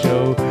this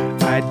show.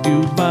 I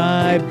do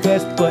my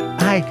best, but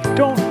I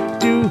don't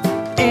do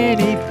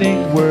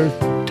anything worth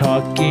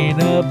talking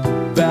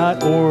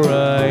about, or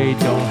I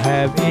don't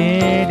have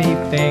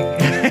anything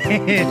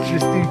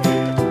interesting.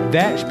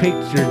 That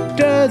picture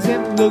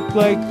doesn't look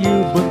like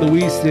you, but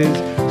Luis is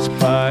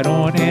spot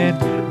on, and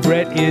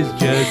Brett is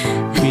just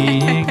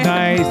being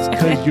nice,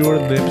 cause your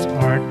lips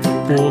aren't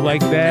full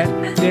like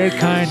that. They're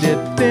kind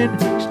of thin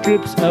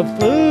strips of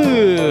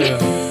food.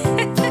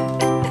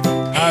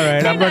 All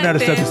right, I'm running out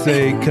of stuff to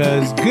say,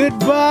 cause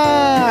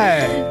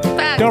goodbye.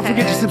 Don't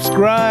forget to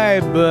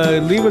subscribe.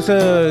 Leave us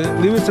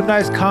some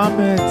nice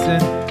comments,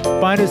 and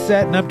find us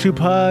at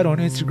Num2Pod on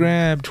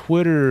Instagram,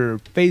 Twitter,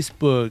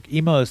 Facebook.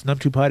 Email us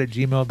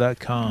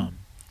num2pod@gmail.com.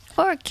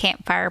 Or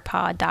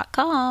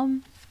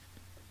campfirepod.com.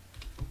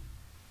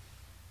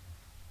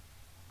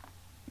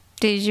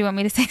 Did you want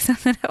me to say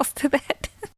something else to that?